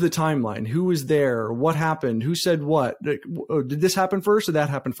 What was the timeline? Who was there? What happened? Who said what? Did this happen first or that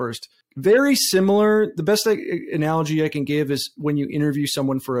happen first? Very similar. The best analogy I can give is when you interview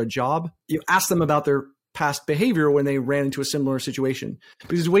someone for a job, you ask them about their past behavior when they ran into a similar situation.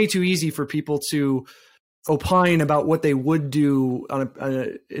 Because it's way too easy for people to opine about what they would do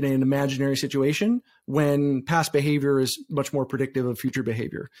in an imaginary situation when past behavior is much more predictive of future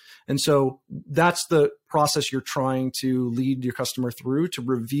behavior. And so that's the process you're trying to lead your customer through, to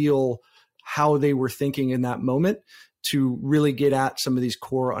reveal how they were thinking in that moment, to really get at some of these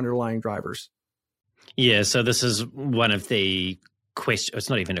core underlying drivers. Yeah, so this is one of the question. It's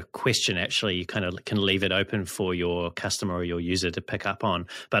not even a question, actually. You kind of can leave it open for your customer or your user to pick up on.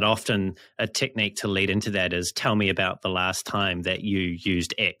 But often a technique to lead into that is, tell me about the last time that you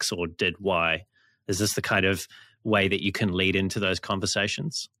used X or did Y. Is this the kind of way that you can lead into those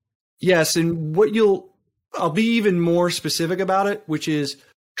conversations? Yes. And I'll be even more specific about it, which is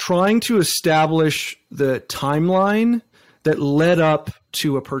trying to establish the timeline that led up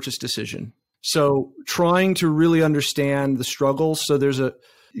to a purchase decision. So trying to really understand the struggles. So there's the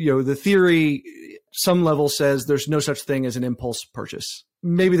theory, some level says there's no such thing as an impulse purchase.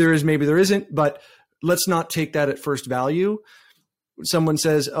 Maybe there is, maybe there isn't, but let's not take that at first value. Someone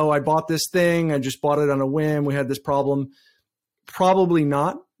says, oh, I bought this thing. I just bought it on a whim. We had this problem. Probably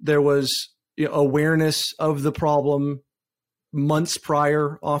not. There was awareness of the problem months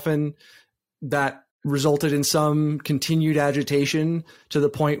prior, often, that resulted in some continued agitation to the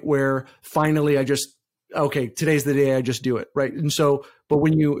point where finally today's the day I just do it, right? And so, but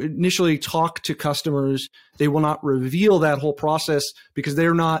when you initially talk to customers, they will not reveal that whole process because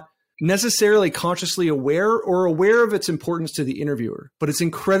they're not necessarily consciously aware of its importance to the interviewer. But it's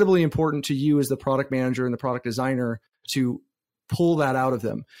incredibly important to you as the product manager and the product designer to pull that out of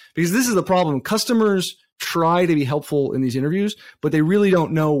them. Because this is the problem. Customers try to be helpful in these interviews, but they really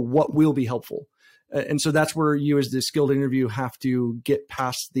don't know what will be helpful. And so that's where you as the skilled interview have to get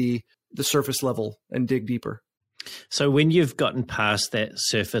past the surface level and dig deeper. So when you've gotten past that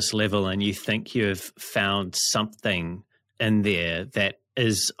surface level and you think you've found something in there that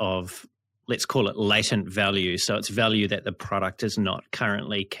is of, let's call it latent value. So it's value that the product is not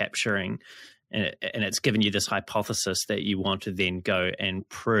currently capturing. And it's given you this hypothesis that you want to then go and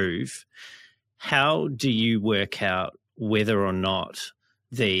prove. How do you work out whether or not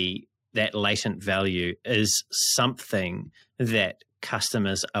that latent value is something that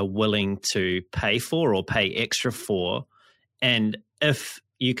customers are willing to pay for or pay extra for? And if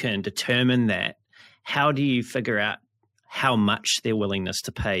you can determine that, how do you figure out how much their willingness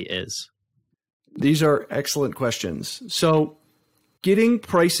to pay is? These are excellent questions. So getting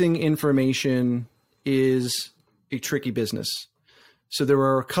pricing information is a tricky business. So there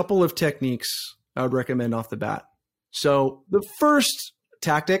are a couple of techniques I would recommend off the bat. So the first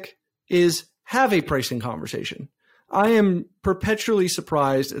tactic is have a pricing conversation. I am perpetually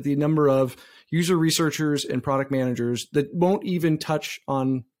surprised at the number of user researchers and product managers that won't even touch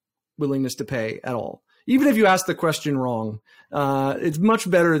on willingness to pay at all. even if you ask the question wrong. It's much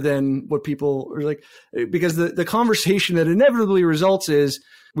better than what people are like, because the conversation that inevitably results is,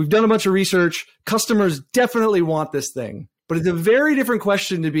 we've done a bunch of research. Customers definitely want this thing, but it's a very different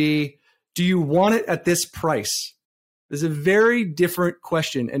question to be, do you want it at this price? It's a very different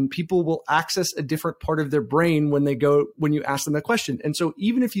question, and people will access a different part of their brain when you ask them that question. And so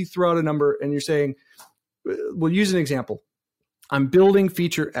even if you throw out a number and you're saying, we'll use an example. I'm building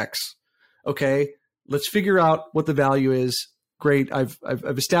feature X. Okay, let's figure out what the value is. Great. I've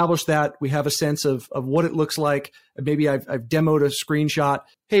established that. We have a sense of what it looks like. Maybe I've demoed a screenshot.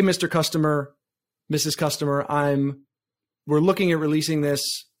 Hey, Mr. Customer, Mrs. Customer, we're looking at releasing this.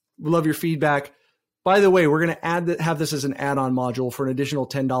 We love your feedback. By the way, we're going to have this as an add-on module for an additional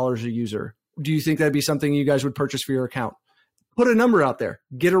 $10 a user. Do you think that'd be something you guys would purchase for your account? Put a number out there.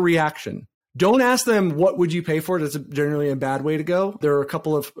 Get a reaction. Don't ask them, what would you pay for it? That's generally a bad way to go. There are a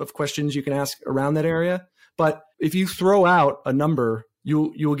couple of questions you can ask around that area. But if you throw out a number,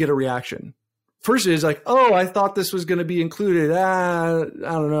 you'll get a reaction. First is like, oh, I thought this was going to be included. I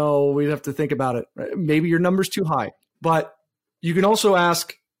don't know. We'd have to think about it. Maybe your number's too high. But you can also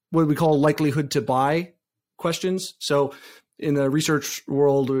ask what we call likelihood to buy questions. So in the research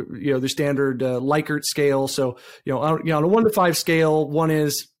world, the standard Likert scale. So, on a 1 to 5 scale, 1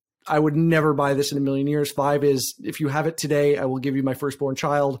 is, I would never buy this in a million years. 5 is, if you have it today, I will give you my firstborn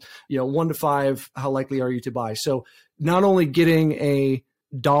child. 1 to 5, how likely are you to buy? So not only getting a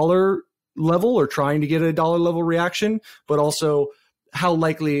dollar level or trying to get a dollar level reaction, but also how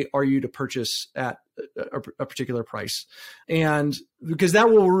likely are you to purchase at a particular price? And because that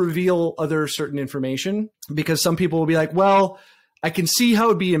will reveal other certain information, because some people will be like, well, I can see how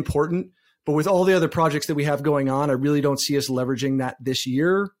it'd be important, but with all the other projects that we have going on, I really don't see us leveraging that this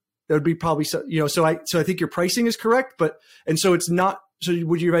year. That would be probably, so I think your pricing is correct, so it's not, so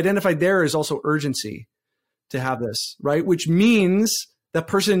what you've identified there is also urgency to have this, right? Which means that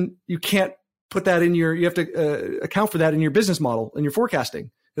person, you can't put that in you have to account for that in your business model and your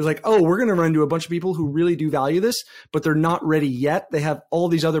forecasting. It's like, oh, we're going to run into a bunch of people who really do value this, but they're not ready yet. They have all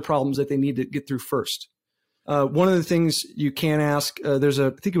these other problems that they need to get through first. One of the things you can ask, I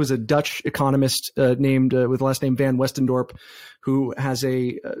think it was a Dutch economist named with the last name Van Westendorp, who has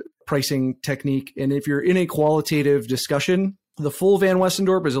a pricing technique. And if you're in a qualitative discussion, the full Van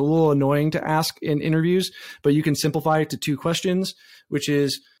Westendorp is a little annoying to ask in interviews, but you can simplify it to 2 questions, which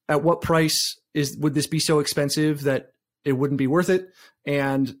is, at what price would this be so expensive that it wouldn't be worth it?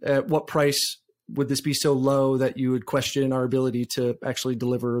 And at what price would this be so low that you would question our ability to actually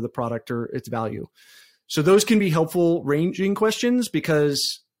deliver the product or its value? So those can be helpful ranging questions,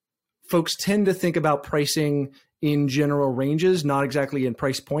 because folks tend to think about pricing in general ranges, not exactly in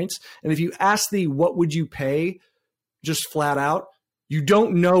price points. And if you ask what would you pay, just flat out, you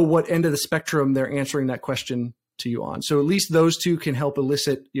don't know what end of the spectrum they're answering that question to you on. So at least those 2 can help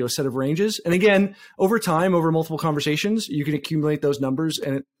elicit, a set of ranges. And again, over time, over multiple conversations, you can accumulate those numbers,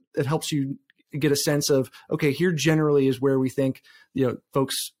 and it helps you get a sense of, okay, here generally is where we think,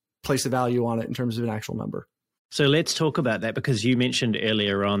 folks place a value on it in terms of an actual number. So let's talk about that, because you mentioned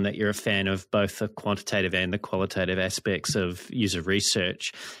earlier on that you're a fan of both the quantitative and the qualitative aspects of user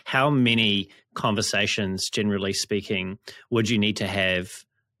research. How many conversations, generally speaking, would you need to have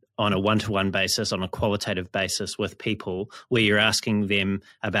on a one-to-one basis, on a qualitative basis with people, where you're asking them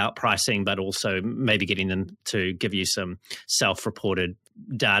about pricing, but also maybe getting them to give you some self-reported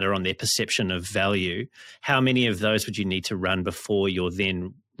data on their perception of value? How many of those would you need to run before you're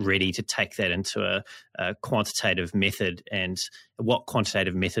then ready to take that into a quantitative method? And what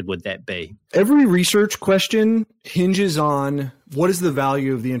quantitative method would that be? Every research question hinges on what is the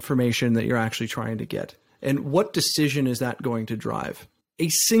value of the information that you're actually trying to get, and what decision is that going to drive. A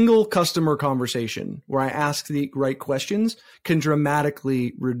single customer conversation where I ask the right questions can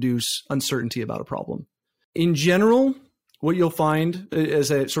dramatically reduce uncertainty about a problem. In general, what you'll find as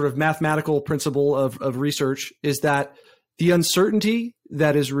a sort of mathematical principle of research is that the uncertainty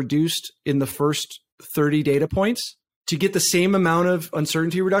that is reduced in the first 30 data points, to get the same amount of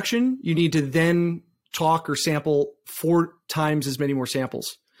uncertainty reduction, you need to then talk or sample 4 times as many more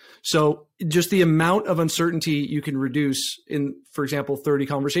samples. So just the amount of uncertainty you can reduce in, for example, 30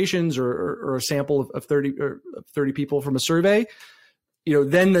 conversations or a sample of 30 people from a survey,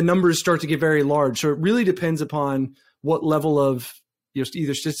 then the numbers start to get very large. So it really depends upon what level of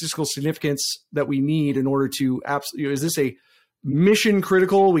either statistical significance that we need in order to is this a mission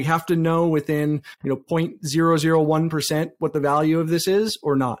critical? We have to know within 0.001% what the value of this is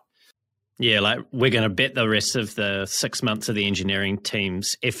or not. Yeah, like we're going to bet the rest of the 6 months of the engineering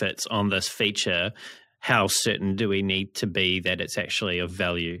team's efforts on this feature. how certain do we need to be that it's actually of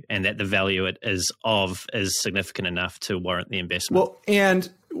value and that the value it is of is significant enough to warrant the investment? Well, and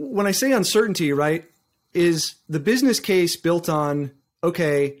when I say uncertainty, right, is the business case built on,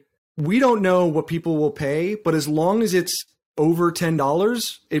 okay, we don't know what people will pay, but as long as it's over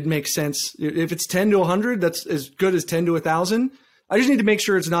 $10, it makes sense. If it's 10 to 100, that's as good as 10 to 1,000. I just need to make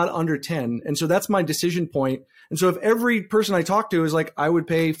sure it's not under 10. And so that's my decision point. And so if every person I talk to is like, I would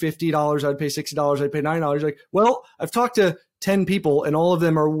pay $50, I'd pay $60, I'd pay $90, like, well, I've talked to 10 people and all of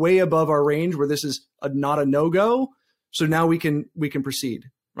them are way above our range where this is not a no-go. So now we can proceed,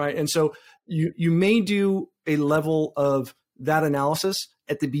 right? And so you may do a level of that analysis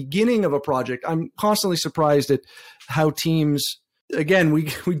at the beginning of a project. I'm constantly surprised at how teams, again, we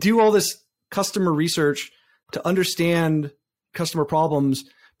do all this customer research to understand customer problems,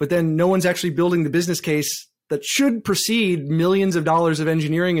 but then no one's actually building the business case that should precede millions of dollars of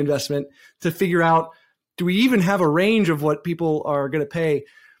engineering investment to figure out, do we even have a range of what people are going to pay?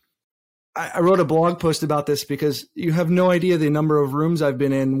 I wrote a blog post about this because you have no idea the number of rooms I've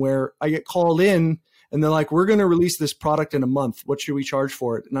been in where I get called in and they're like, we're going to release this product in a month. What should we charge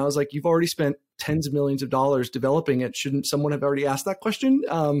for it? And I was like, you've already spent tens of millions of dollars developing it. Shouldn't someone have already asked that question?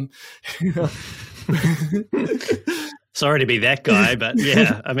 Sorry to be that guy, but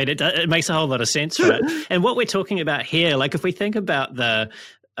yeah, I mean, it makes a whole lot of sense, right? And what we're talking about here, like if we think about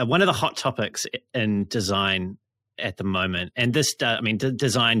one of the hot topics in design at the moment, and this,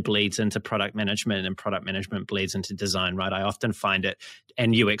 design bleeds into product management and product management bleeds into design, right? I often find it,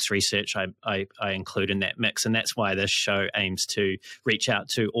 and UX research I include in that mix. And that's why this show aims to reach out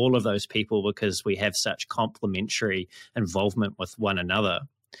to all of those people because we have such complementary involvement with one another.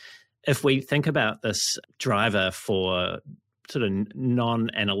 If we think about this driver for sort of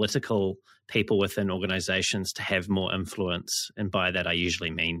non-analytical people within organizations to have more influence, and by that I usually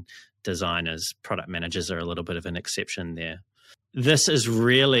mean designers, product managers are a little bit of an exception there. This is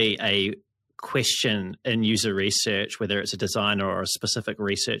really a question in user research, whether it's a designer or a specific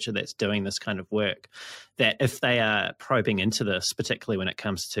researcher that's doing this kind of work, that if they are probing into this, particularly when it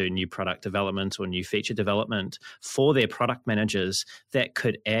comes to new product development or new feature development for their product managers, that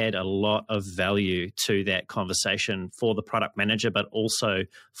could add a lot of value to that conversation for the product manager, but also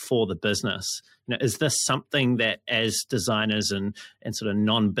for the business. You know, is this something that as designers and sort of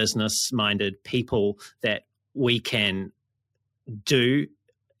non-business minded people that we can do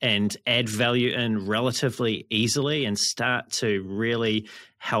and add value in relatively easily and start to really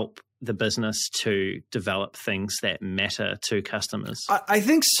help the business to develop things that matter to customers? I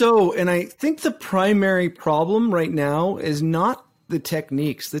think so. And I think the primary problem right now is not the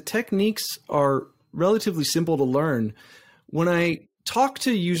techniques. The techniques are relatively simple to learn. When I talk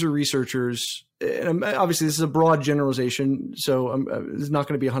to user researchers, and obviously this is a broad generalization, so it's not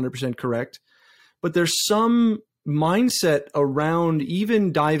going to be 100% correct, but there's some mindset around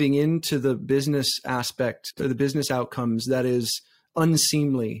even diving into the business aspect or the business outcomes that is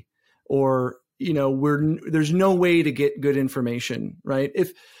unseemly, or, you know, there's no way to get good information, right?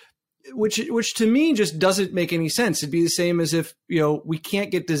 Which to me just doesn't make any sense. It'd be the same as if, you know, we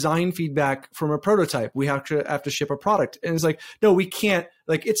can't get design feedback from a prototype. We have to ship a product. And it's like, no, we can't,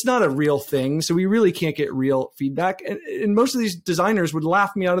 like, it's not a real thing. So we really can't get real feedback. And most of these designers would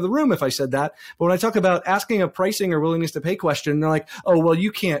laugh me out of the room if I said that. But when I talk about asking a pricing or willingness to pay question, they're like, oh, well,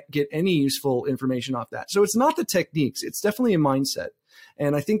 you can't get any useful information off that. So it's not the techniques. It's definitely a mindset.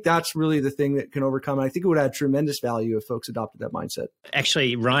 And I think that's really the thing that can overcome. And I think it would add tremendous value if folks adopted that mindset.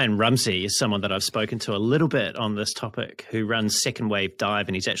 Actually, Ryan Rumsey is someone that I've spoken to a little bit on this topic, who runs Second Wave Dive,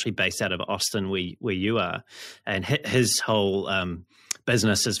 and he's actually based out of Austin, where you are. And his whole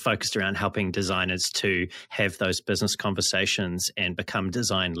business is focused around helping designers to have those business conversations and become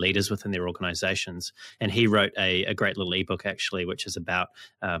design leaders within their organizations. And he wrote a great little ebook, actually, which is about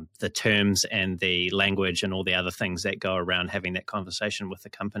the terms and the language and all the other things that go around having that conversation with the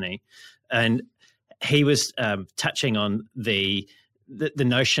company. And he was touching on the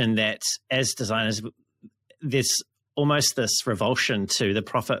notion that as designers, there's almost this revulsion to the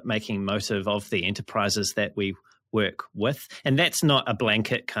profit-making motive of the enterprises that we work with. And that's not a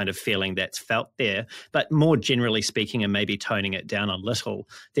blanket kind of feeling that's felt there, but more generally speaking, and maybe toning it down a little,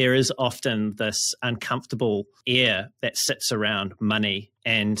 there is often this uncomfortable air that sits around money.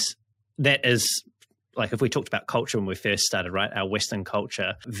 And that is, like, if we talked about culture when we first started, right, our Western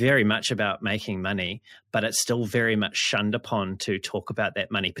culture, very much about making money, but it's still very much shunned upon to talk about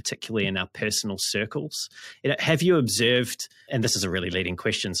that money, particularly in our personal circles. Have you observed, and this is a really leading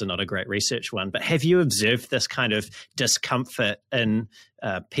question, so not a great research one, but have you observed this kind of discomfort in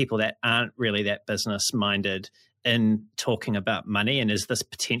people that aren't really that business minded in talking about money? And is this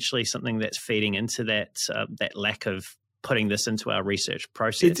potentially something that's feeding into that lack of putting this into our research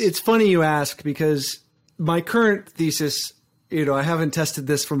process? It's funny you ask, because my current thesis, I haven't tested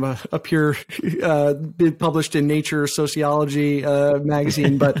this from a pure published in Nature Sociology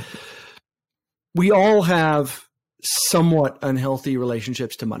magazine, but we all have somewhat unhealthy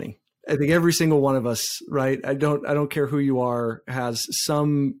relationships to money. I think every single one of us, right? I don't care who you are, has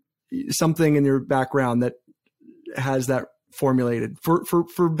something in your background that has that formulated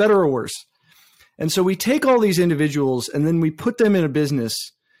for better or worse. And so we take all these individuals and then we put them in a business,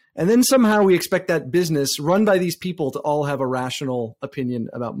 and then somehow we expect that business run by these people to all have a rational opinion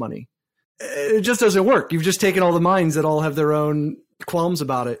about money. It just doesn't work. You've just taken all the minds that all have their own qualms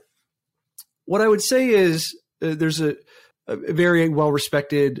about it. What I would say is there's a very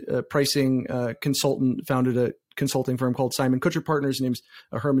well-respected pricing consultant, founded a consulting firm called Simon-Kucher Partners. His name's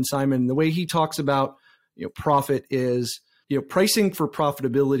Herman Simon. The way he talks about profit is, pricing for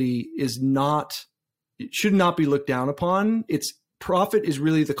profitability it should not be looked down upon. Profit is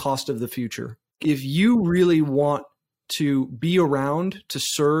really the cost of the future. If you really want to be around to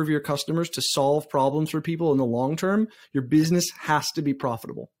serve your customers, to solve problems for people in the long term, your business has to be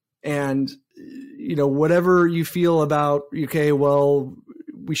profitable. And, whatever you feel about, okay, well,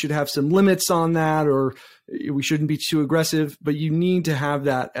 we should have some limits on that, or we shouldn't be too aggressive, but you need to have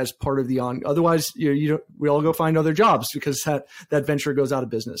that as part of the otherwise, we all go find other jobs, because that venture goes out of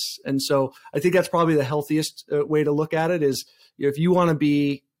business. And so I think that's probably the healthiest way to look at it is, if you want to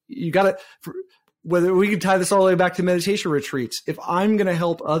be, you got to, whether we can tie this all the way back to meditation retreats. If I'm going to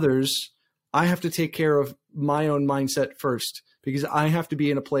help others, I have to take care of my own mindset first, because I have to be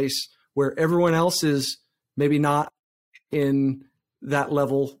in a place where everyone else is maybe not in that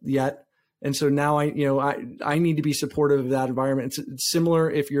level yet. And so now I need to be supportive of that environment. It's similar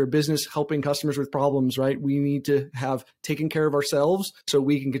if you're a business helping customers with problems, right? We need to have taken care of ourselves so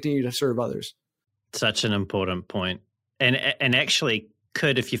we can continue to serve others. Such an important point. And actually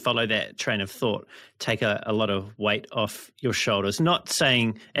could, if you follow that train of thought, take a lot of weight off your shoulders. Not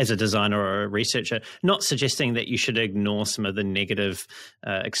saying, as a designer or a researcher, not suggesting that you should ignore some of the negative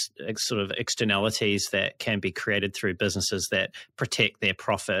sort of externalities that can be created through businesses that protect their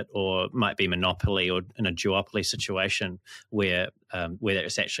profit, or might be monopoly or in a duopoly situation where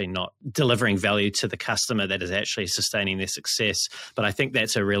it's actually not delivering value to the customer that is actually sustaining their success. But I think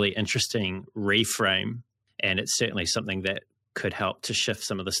that's a really interesting reframe, and it's certainly something that could help to shift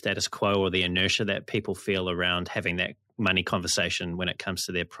some of the status quo or the inertia that people feel around having that money conversation when it comes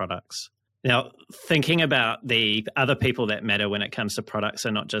to their products. Now, thinking about the other people that matter when it comes to products,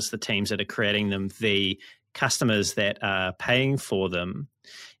 and not just the teams that are creating them, the customers that are paying for them.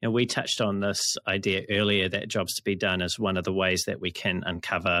 We touched on this idea earlier that jobs to be done is one of the ways that we can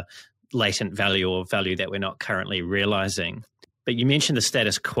uncover latent value or value that we're not currently realizing. But you mentioned the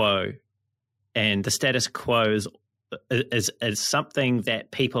status quo, and the status quo is something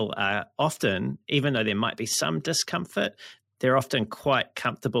that people are often, even though there might be some discomfort, they're often quite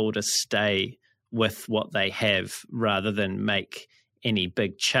comfortable to stay with what they have rather than make any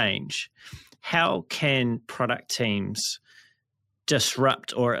big change. How can product teams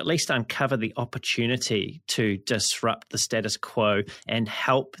disrupt, or at least uncover the opportunity to disrupt the status quo and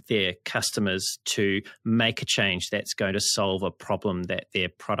help their customers to make a change that's going to solve a problem that their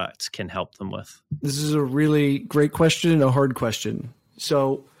products can help them with? This is a really great question and a hard question.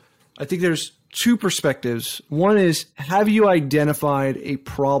 So I think there's two perspectives. One is, have you identified a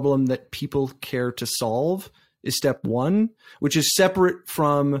problem that people care to solve, is step one, which is separate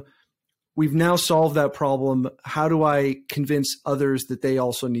from, we've now solved that problem. How do I convince others that they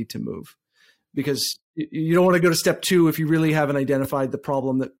also need to move? Because you don't want to go to step two if you really haven't identified the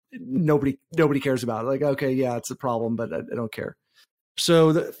problem that nobody cares about. Like, okay, yeah, it's a problem, but I don't care.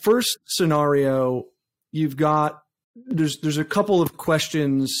 So the first scenario, there's a couple of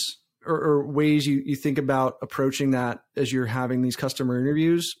questions or ways you think about approaching that as you're having these customer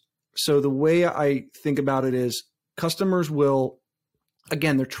interviews. So the way I think about it is, customers will,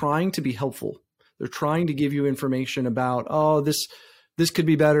 again, they're trying to be helpful. They're trying to give you information about, this could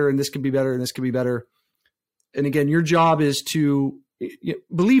be better, and this could be better, and this could be better. And again, your job is to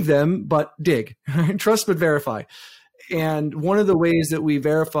believe them, but dig, trust, but verify. And one of the ways that we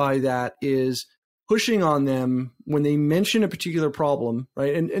verify that is pushing on them when they mention a particular problem,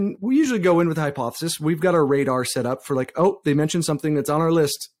 right? And we usually go in with a hypothesis. We've got our radar set up for like, they mentioned something that's on our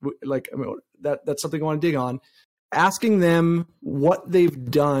list. Like, that's something I want to dig on. Asking them what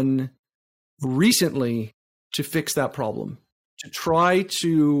they've done recently to fix that problem, to try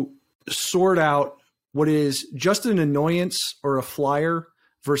to sort out what is just an annoyance or a flyer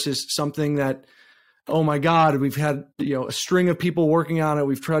versus something that oh my God, we've had a string of people working on it.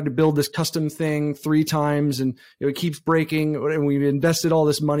 We've tried to build this custom thing 3 times and it keeps breaking, and we've invested all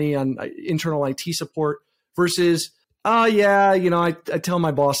this money on internal IT support versus, I tell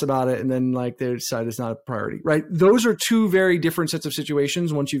my boss about it and then like they decide it's not a priority, right? Those are 2 very different sets of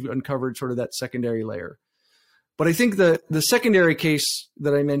situations once you've uncovered sort of that secondary layer. But I think the secondary case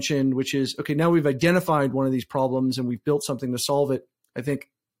that I mentioned, which is, okay, now we've identified one of these problems and we've built something to solve it. I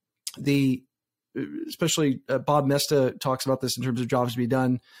think especially Bob Mesta talks about this in terms of jobs to be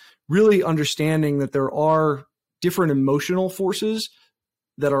done, really understanding that there are different emotional forces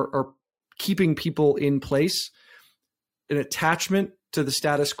that are keeping people in place. An attachment to the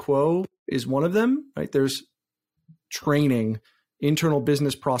status quo is one of them, right? There's training, internal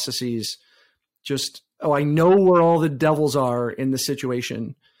business processes, just, I know where all the devils are in the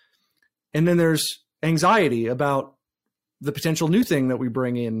situation. And then there's anxiety about the potential new thing that we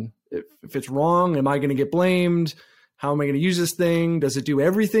bring in. If it's wrong, am I going to get blamed? How am I going to use this thing? Does it do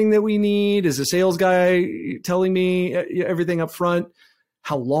everything that we need? Is the sales guy telling me everything up front?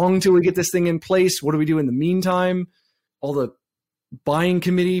 How long till we get this thing in place? What do we do in the meantime? All the buying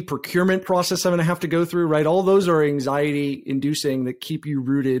committee procurement process I'm going to have to go through, right? All those are anxiety inducing that keep you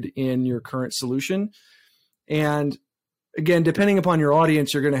rooted in your current solution. And again, depending upon your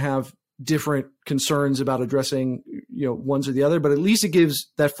audience, you're going to have different concerns about addressing, ones or the other, but at least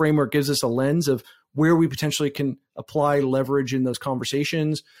that framework gives us a lens of where we potentially can apply leverage in those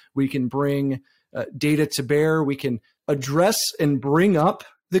conversations. We can bring data to bear. We can address and bring up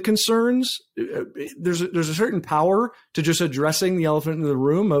the concerns. There's a certain power to just addressing the elephant in the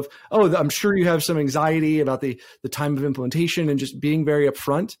room of, I'm sure you have some anxiety about the time of implementation, and just being very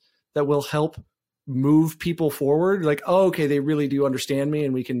upfront that will help move people forward. Like, okay, they really do understand me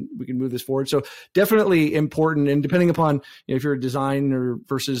and we can move this forward. So definitely important. And depending upon, if you're a designer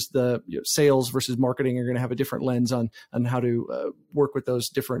versus the sales versus marketing, you're going to have a different lens on how to work with those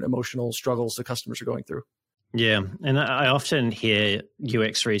different emotional struggles the customers are going through. Yeah. And I often hear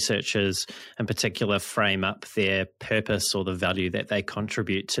UX researchers in particular frame up their purpose or the value that they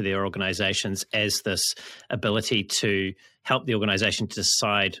contribute to their organizations as this ability to help the organization to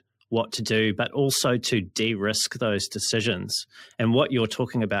decide what to do, but also to de-risk those decisions. And what you're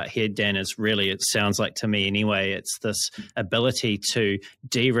talking about here, Dan, is really, it sounds like to me anyway, it's this ability to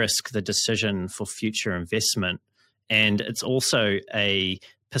de-risk the decision for future investment. And it's also a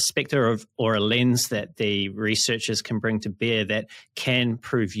perspective or a lens that the researchers can bring to bear that can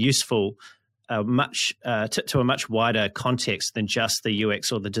prove useful to a much wider context than just the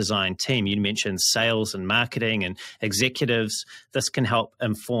UX or the design team. You mentioned sales and marketing and executives. This can help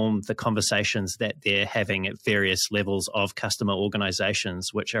inform the conversations that they're having at various levels of customer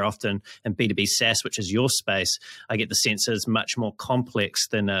organizations, which are often in B2B SaaS, which is your space. I get the sense is much more complex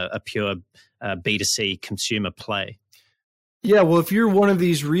than a pure B2C consumer play. Yeah, well, if you're one of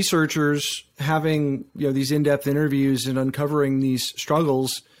these researchers having these in-depth interviews and uncovering these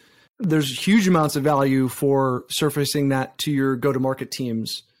struggles, there's huge amounts of value for surfacing that to your go-to-market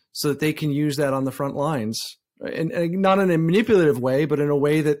teams so that they can use that on the front lines, and not in a manipulative way, but in a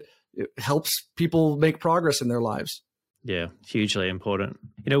way that helps people make progress in their lives. Yeah, hugely important.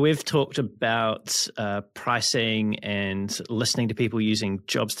 We've talked about pricing and listening to people using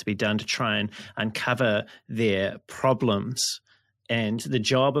jobs to be done to try and uncover their problems. And the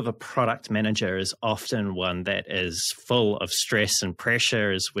job of a product manager is often one that is full of stress and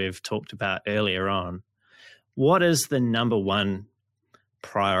pressure, as we've talked about earlier on. What is the number one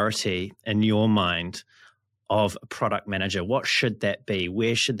priority in your mind of a product manager? What should that be?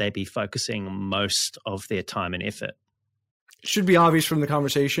 Where should they be focusing most of their time and effort? It should be obvious from the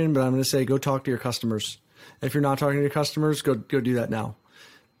conversation, but I'm going to say go talk to your customers. If you're not talking to your customers, go do that now.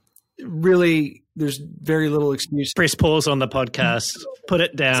 Really, there's very little excuse. Press pause on the podcast, put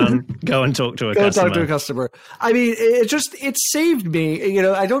it down, go and talk to a customer. Go talk to a customer. I mean, it saved me.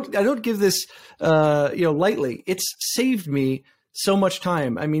 I don't give this lightly. It's saved me so much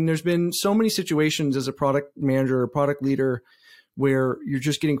time. I mean, there's been so many situations as a product manager or product leader where you're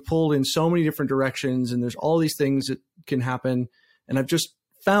just getting pulled in so many different directions, and there's all these things that can happen. And I've just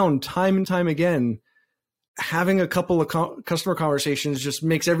found time and time again, having a couple of customer conversations just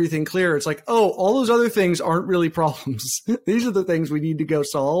makes everything clear. It's like, all those other things aren't really problems. These are the things we need to go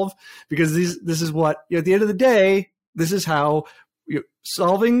solve, because this is what, at the end of the day, this is how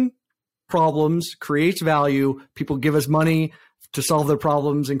solving problems creates value. People give us money to solve their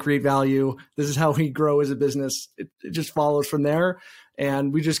problems and create value. This is how we grow as a business. It just follows from there.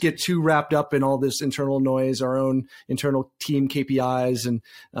 And we just get too wrapped up in all this internal noise, our own internal team KPIs and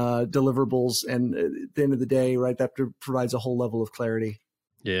deliverables. And at the end of the day, right, that provides a whole level of clarity.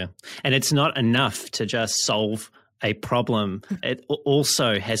 Yeah. And it's not enough to just solve a problem. It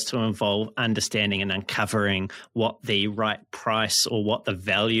also has to involve understanding and uncovering what the right price or what the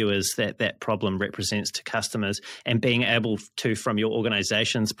value is that that problem represents to customers, and being able to, from your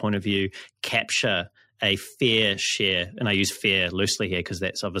organization's point of view, capture a fair share. And I use fair loosely here because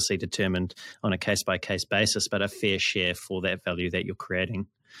that's obviously determined on a case-by-case basis, but a fair share for that value that you're creating.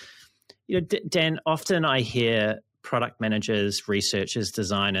 You know, Dan, often I hear product managers, researchers,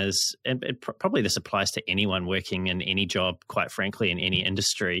 designers, and probably this applies to anyone working in any job, quite frankly, in any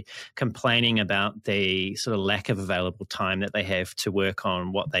industry, complaining about the sort of lack of available time that they have to work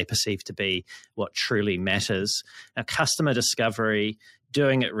on what they perceive to be what truly matters. Now, customer discovery,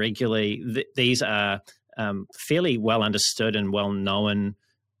 doing it regularly, these are fairly well understood and well known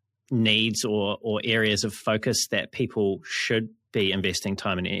needs or areas of focus that people should be investing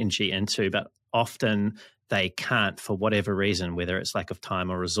time and energy into, but often they can't for whatever reason, whether it's lack of time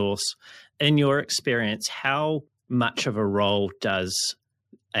or resource. In your experience, how much of a role does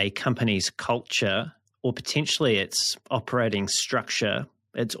a company's culture or potentially its operating structure,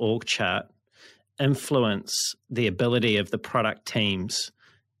 its org chart, influence the ability of the product teams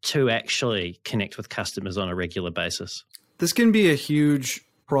to actually connect with customers on a regular basis? This can be a huge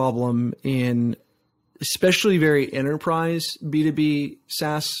problem in especially very enterprise B2B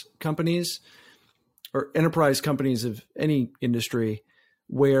SaaS companies, or enterprise companies of any industry,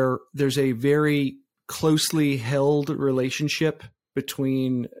 where there's a very closely held relationship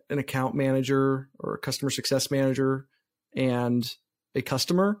between an account manager or a customer success manager and a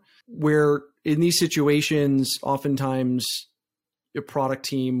customer, where in these situations, oftentimes your product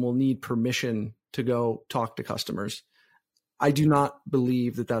team will need permission to go talk to customers. I do not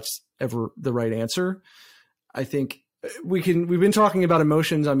believe that that's ever the right answer. I think we've been talking about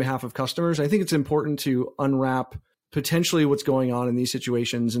emotions on behalf of customers. I think it's important to unwrap potentially what's going on in these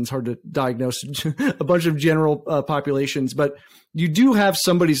situations. And it's hard to diagnose a bunch of general populations, but you do have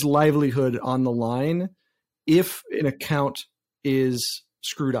somebody's livelihood on the line if an account is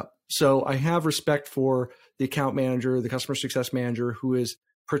screwed up. So I have respect for the account manager, the customer success manager, who is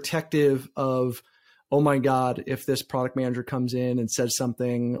protective of, oh my God, if this product manager comes in and says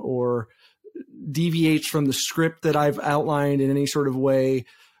something or deviates from the script that I've outlined in any sort of way,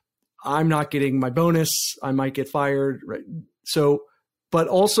 I'm not getting my bonus. I might get fired. Right. So, but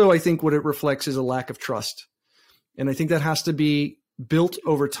also I think what it reflects is a lack of trust. And I think that has to be built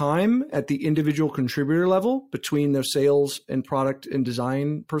over time at the individual contributor level between the sales and product and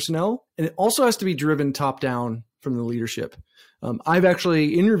design personnel. And it also has to be driven top down from the leadership. I've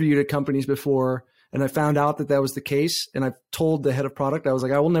actually interviewed at companies before, and I found out that that was the case. And I've told the head of product, I was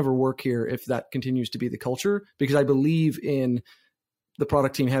like, I will never work here if that continues to be the culture, because I believe in the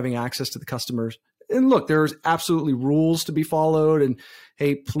product team having access to the customers. And look, there's absolutely rules to be followed. And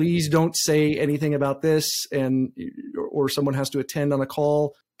hey, please don't say anything about this, and or someone has to attend on a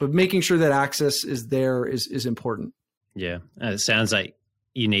call. But making sure that access is there is important. Yeah, it sounds like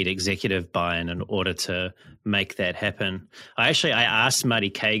you need executive buy-in in order to make that happen. I asked Marty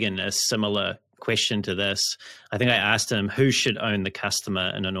Kagan a similar question to this. I think I asked him who should own the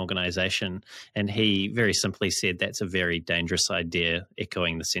customer in an organization, and he very simply said that's a very dangerous idea,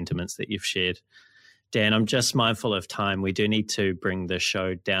 echoing the sentiments that you've shared. Dan, I'm just mindful of time. We do need to bring the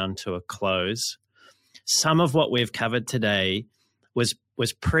show down to a close. Some of what we've covered today was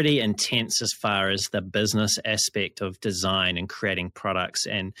pretty intense as far as the business aspect of design and creating products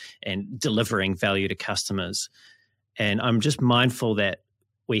and delivering value to customers. And I'm just mindful that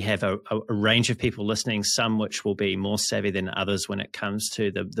we have a range of people listening, some which will be more savvy than others when it comes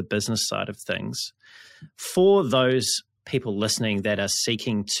to the business side of things. For those people listening that are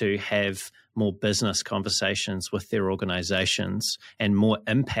seeking to have more business conversations with their organizations and more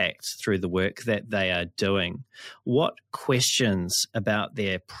impact through the work that they are doing, what questions about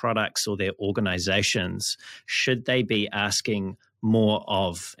their products or their organizations should they be asking more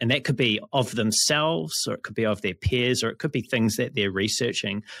of? And that could be of themselves, or it could be of their peers, or it could be things that they're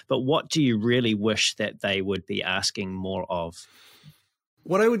researching. But what do you really wish that they would be asking more of?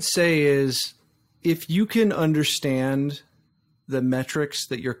 What I would say is, if you can understand the metrics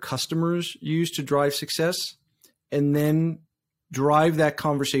that your customers use to drive success, and then drive that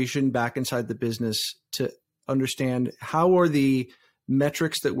conversation back inside the business to understand how are the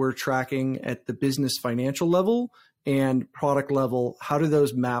metrics that we're tracking at the business financial level and product level, how do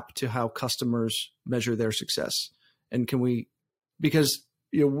those map to how customers measure their success? And can we, because,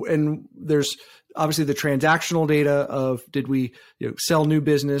 and there's obviously the transactional data of, did we sell new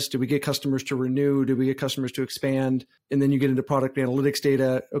business? Did we get customers to renew? Did we get customers to expand? And then you get into product analytics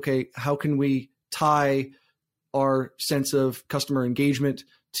data. Okay, how can we tie our sense of customer engagement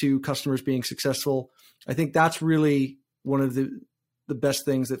to customers being successful. I think that's really one of the best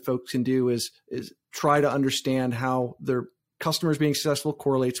things that folks can do is try to understand how their customers being successful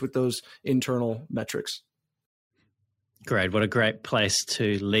correlates with those internal metrics. Great. What a great place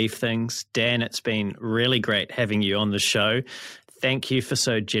to leave things. Dan, it's been really great having you on the show. Thank you for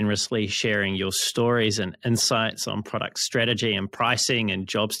so generously sharing your stories and insights on product strategy and pricing and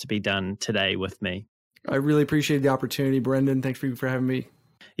jobs to be done today with me. I really appreciate the opportunity, Brendan. Thanks for having me.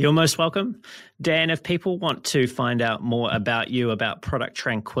 You're most welcome. Dan, if people want to find out more about you, about Product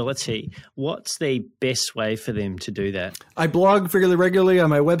Tranquility, what's the best way for them to do that? I blog fairly regularly on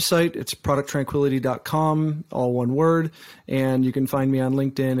my website. It's producttranquility.com, all one word. And you can find me on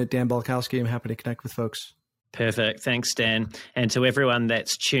LinkedIn at Dan Balkowski. I'm happy to connect with folks. Perfect. Thanks, Dan. And to everyone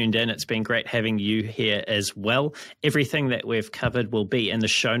that's tuned in, it's been great having you here as well. Everything that we've covered will be in the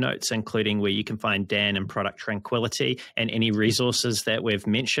show notes, including where you can find Dan and Product Tranquility and any resources that we've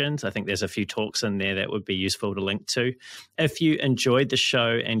mentioned. I think there's a few talks in there that would be useful to link to. If you enjoyed the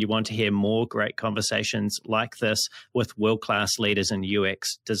show and you want to hear more great conversations like this with world-class leaders in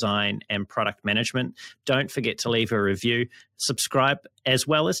UX, design, and product management, don't forget to leave a review, subscribe, as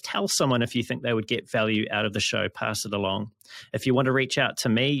well as tell someone if you think they would get value out of the show, pass it along. If you want to reach out to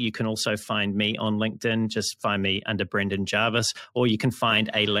me, you can also find me on LinkedIn. Just find me under Brendan Jarvis, or you can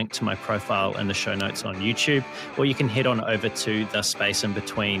find a link to my profile in the show notes on YouTube, or you can head on over to The Space in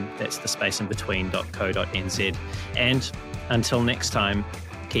Between. That's thespaceinbetween.co.nz. And until next time,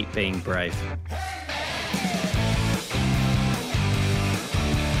 keep being brave.